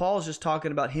 well, Paul's just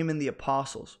talking about him and the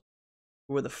apostles,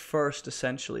 who were the first,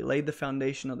 essentially, laid the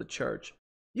foundation of the church.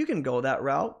 You can go that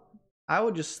route. I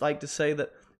would just like to say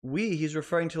that he's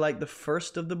referring to like the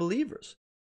first of the believers,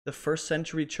 the first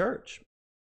century church.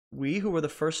 We who were the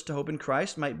first to hope in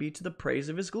Christ might be to the praise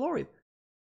of his glory.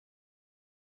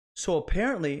 So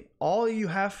apparently, all you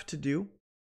have to do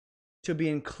to be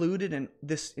included in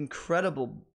this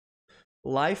incredible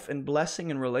life and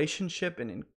blessing and relationship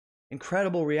and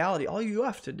incredible reality, all you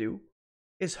have to do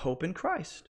is hope in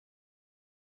Christ.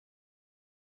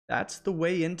 That's the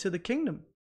way into the kingdom,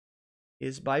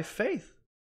 is by faith.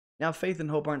 Now, faith and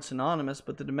hope aren't synonymous,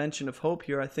 but the dimension of hope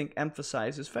here, I think,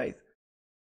 emphasizes faith.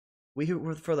 We who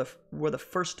were the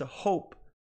first to hope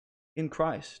in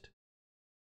Christ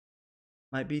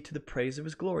might be to the praise of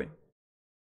his glory.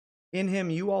 In him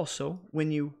you also,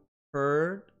 when you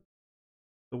heard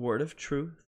the word of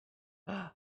truth,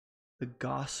 the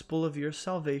gospel of your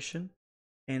salvation,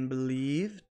 and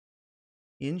believed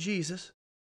in Jesus,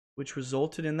 which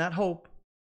resulted in that hope,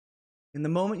 in the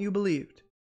moment you believed,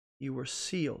 you were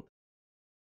sealed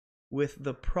with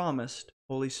the promised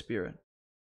Holy Spirit.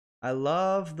 I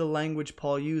love the language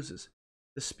Paul uses.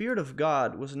 The Spirit of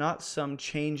God was not some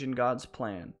change in God's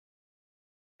plan.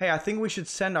 Hey, I think we should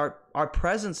send our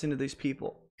presence into these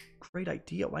people. Great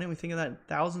idea. Why didn't we think of that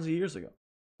thousands of years ago?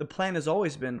 The plan has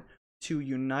always been to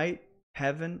unite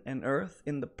heaven and earth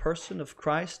in the person of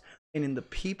Christ and in the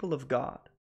people of God.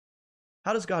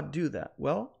 How does God do that?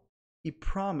 Well, he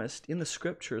promised in the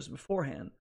scriptures beforehand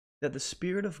that the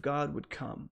Spirit of God would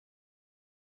come.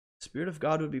 The Spirit of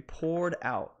God would be poured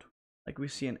out, like we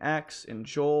see in Acts, in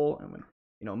Joel, and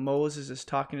when Moses is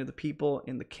talking to the people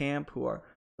in the camp who are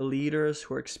the leaders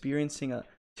who are experiencing a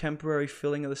temporary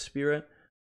filling of the Spirit.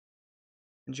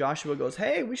 And Joshua goes,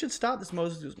 hey, we should stop this.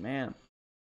 Moses goes, man,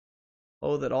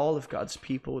 oh, that all of God's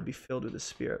people would be filled with the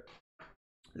Spirit.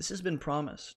 This has been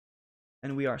promised,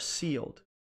 and we are sealed.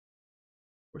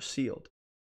 We're sealed.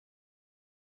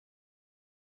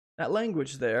 That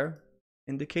language there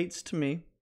indicates to me,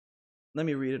 let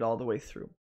me read it all the way through.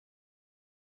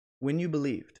 When you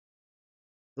believed.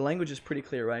 The language is pretty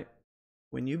clear, right?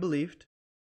 When you believed,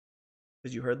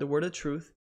 because you heard the word of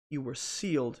truth, you were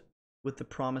sealed with the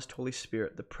promised Holy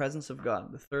Spirit, the presence of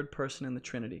God, the third person in the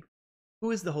Trinity.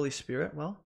 Who is the Holy Spirit?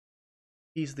 Well,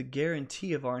 he's the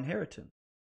guarantee of our inheritance.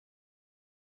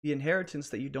 The inheritance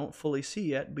that you don't fully see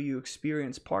yet, but you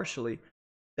experience partially,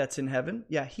 that's in heaven.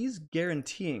 Yeah, he's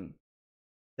guaranteeing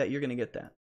that you're going to get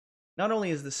that. Not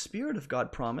only is the Spirit of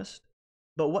God promised,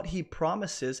 but what he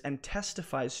promises and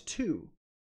testifies to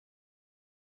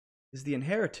is the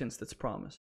inheritance that's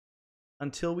promised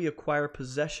until we acquire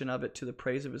possession of it to the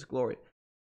praise of his glory.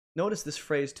 Notice this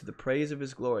phrase, to the praise of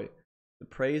his glory, the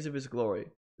praise of his glory,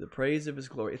 the praise of his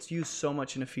glory. It's used so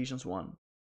much in Ephesians 1.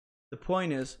 The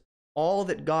point is, all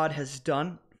that God has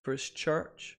done for his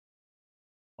church,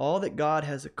 all that God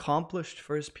has accomplished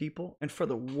for his people, and for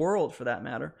the world for that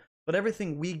matter, but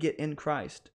everything we get in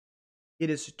Christ, it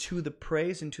is to the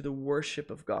praise and to the worship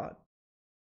of God.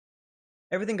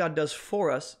 Everything God does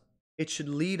for us, it should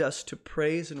lead us to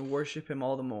praise and worship him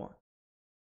all the more.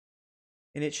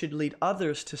 And it should lead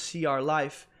others to see our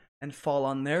life and fall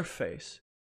on their face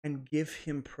and give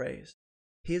him praise.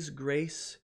 His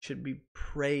grace should be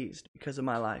praised because of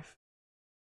my life.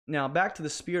 Now, back to the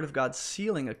Spirit of God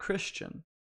sealing a Christian.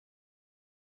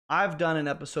 I've done an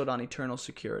episode on eternal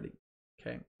security,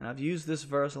 okay? And I've used this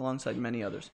verse alongside many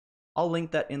others. I'll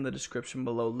link that in the description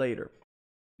below later.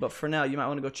 But for now, you might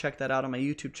want to go check that out on my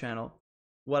YouTube channel.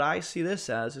 What I see this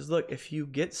as is, look, if you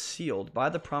get sealed by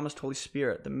the promised Holy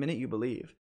Spirit the minute you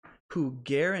believe, who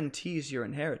guarantees your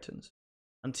inheritance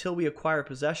until we acquire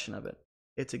possession of it,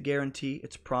 it's a guarantee,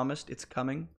 it's promised, it's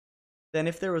coming, then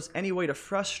if there was any way to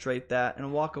frustrate that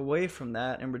and walk away from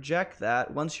that and reject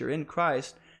that once you're in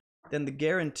Christ, then the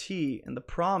guarantee and the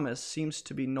promise seems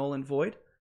to be null and void,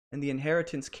 and the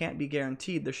inheritance can't be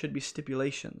guaranteed. There should be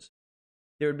stipulations.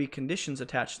 There would be conditions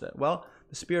attached to that. Well,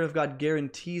 the Spirit of God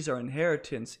guarantees our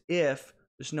inheritance if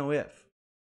there's no if.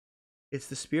 It's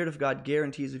the Spirit of God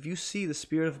guarantees. If you see the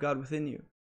Spirit of God within you,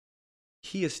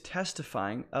 he is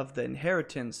testifying of the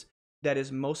inheritance that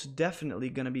is most definitely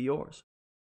going to be yours.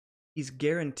 He's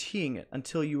guaranteeing it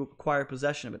until you acquire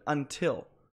possession of it. Until,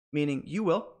 meaning you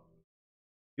will.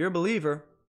 If you're a believer,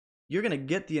 you're going to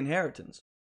get the inheritance.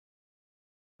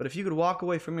 But if you could walk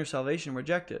away from your salvation and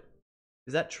reject it,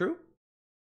 is that true?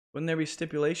 Wouldn't there be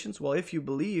stipulations? Well, if you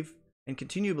believe and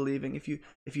continue believing, if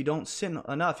you don't sin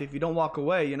enough, if you don't walk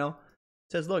away, it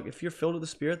says, look, if you're filled with the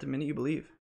Spirit the minute you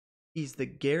believe, He's the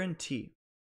guarantee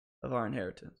of our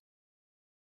inheritance.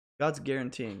 God's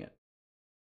guaranteeing it.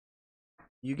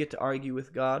 You get to argue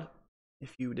with God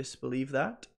if you disbelieve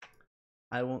that.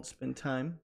 I won't spend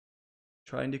time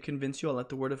trying to convince you. I'll let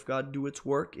the Word of God do its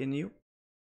work in you.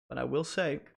 But I will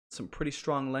say some pretty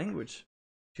strong language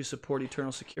to support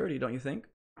eternal security, don't you think?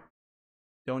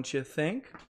 Don't you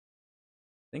think?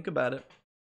 Think about it.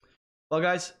 Well,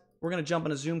 guys, we're going to jump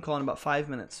on a Zoom call in about 5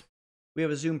 minutes. We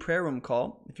have a Zoom prayer room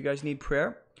call. If you guys need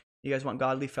prayer, you guys want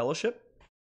godly fellowship,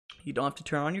 you don't have to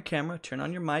turn on your camera, turn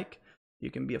on your mic.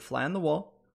 You can be a fly on the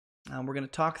wall. We're going to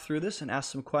talk through this and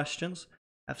ask some questions,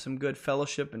 have some good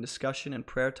fellowship and discussion and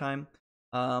prayer time.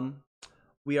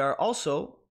 We are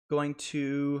also going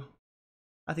to,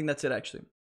 I think that's it actually.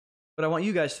 What I want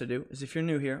you guys to do is, if you're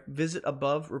new here, visit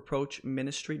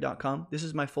abovereproachministry.com. This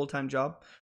is my full-time job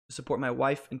to support my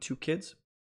wife and 2 kids.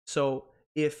 So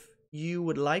if you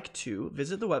would like to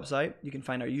visit the website, you can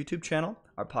find our YouTube channel,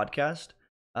 our podcast,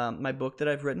 my book that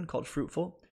I've written called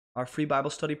Fruitful, our free Bible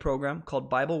study program called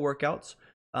Bible Workouts.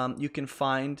 You can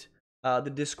find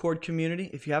the Discord community.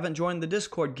 If you haven't joined the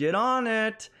Discord, get on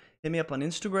it. Hit me up on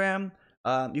Instagram.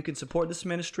 You can support this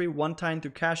ministry one time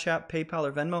through Cash App, PayPal,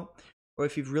 or Venmo. Or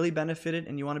if you've really benefited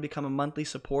and you want to become a monthly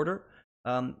supporter,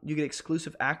 you get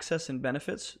exclusive access and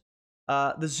benefits.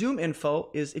 The Zoom info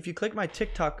is, if you click my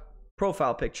TikTok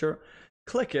profile picture,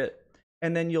 click it,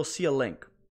 and then you'll see a link.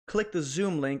 Click the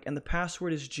Zoom link, and the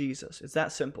password is Jesus. It's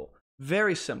that simple.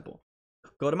 Very simple.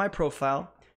 Go to my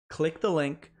profile, click the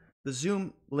link. The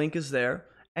Zoom link is there,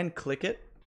 and click it.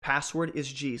 Password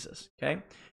is Jesus. Okay?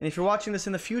 And if you're watching this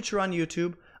in the future on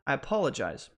YouTube, I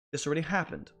apologize. This already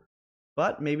happened.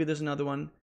 But maybe there's another one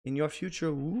in your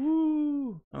future.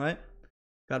 Woo! All right?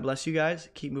 God bless you guys.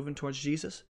 Keep moving towards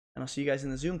Jesus. And I'll see you guys in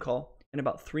the Zoom call in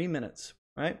about 3 minutes.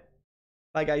 All right?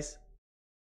 Bye, guys.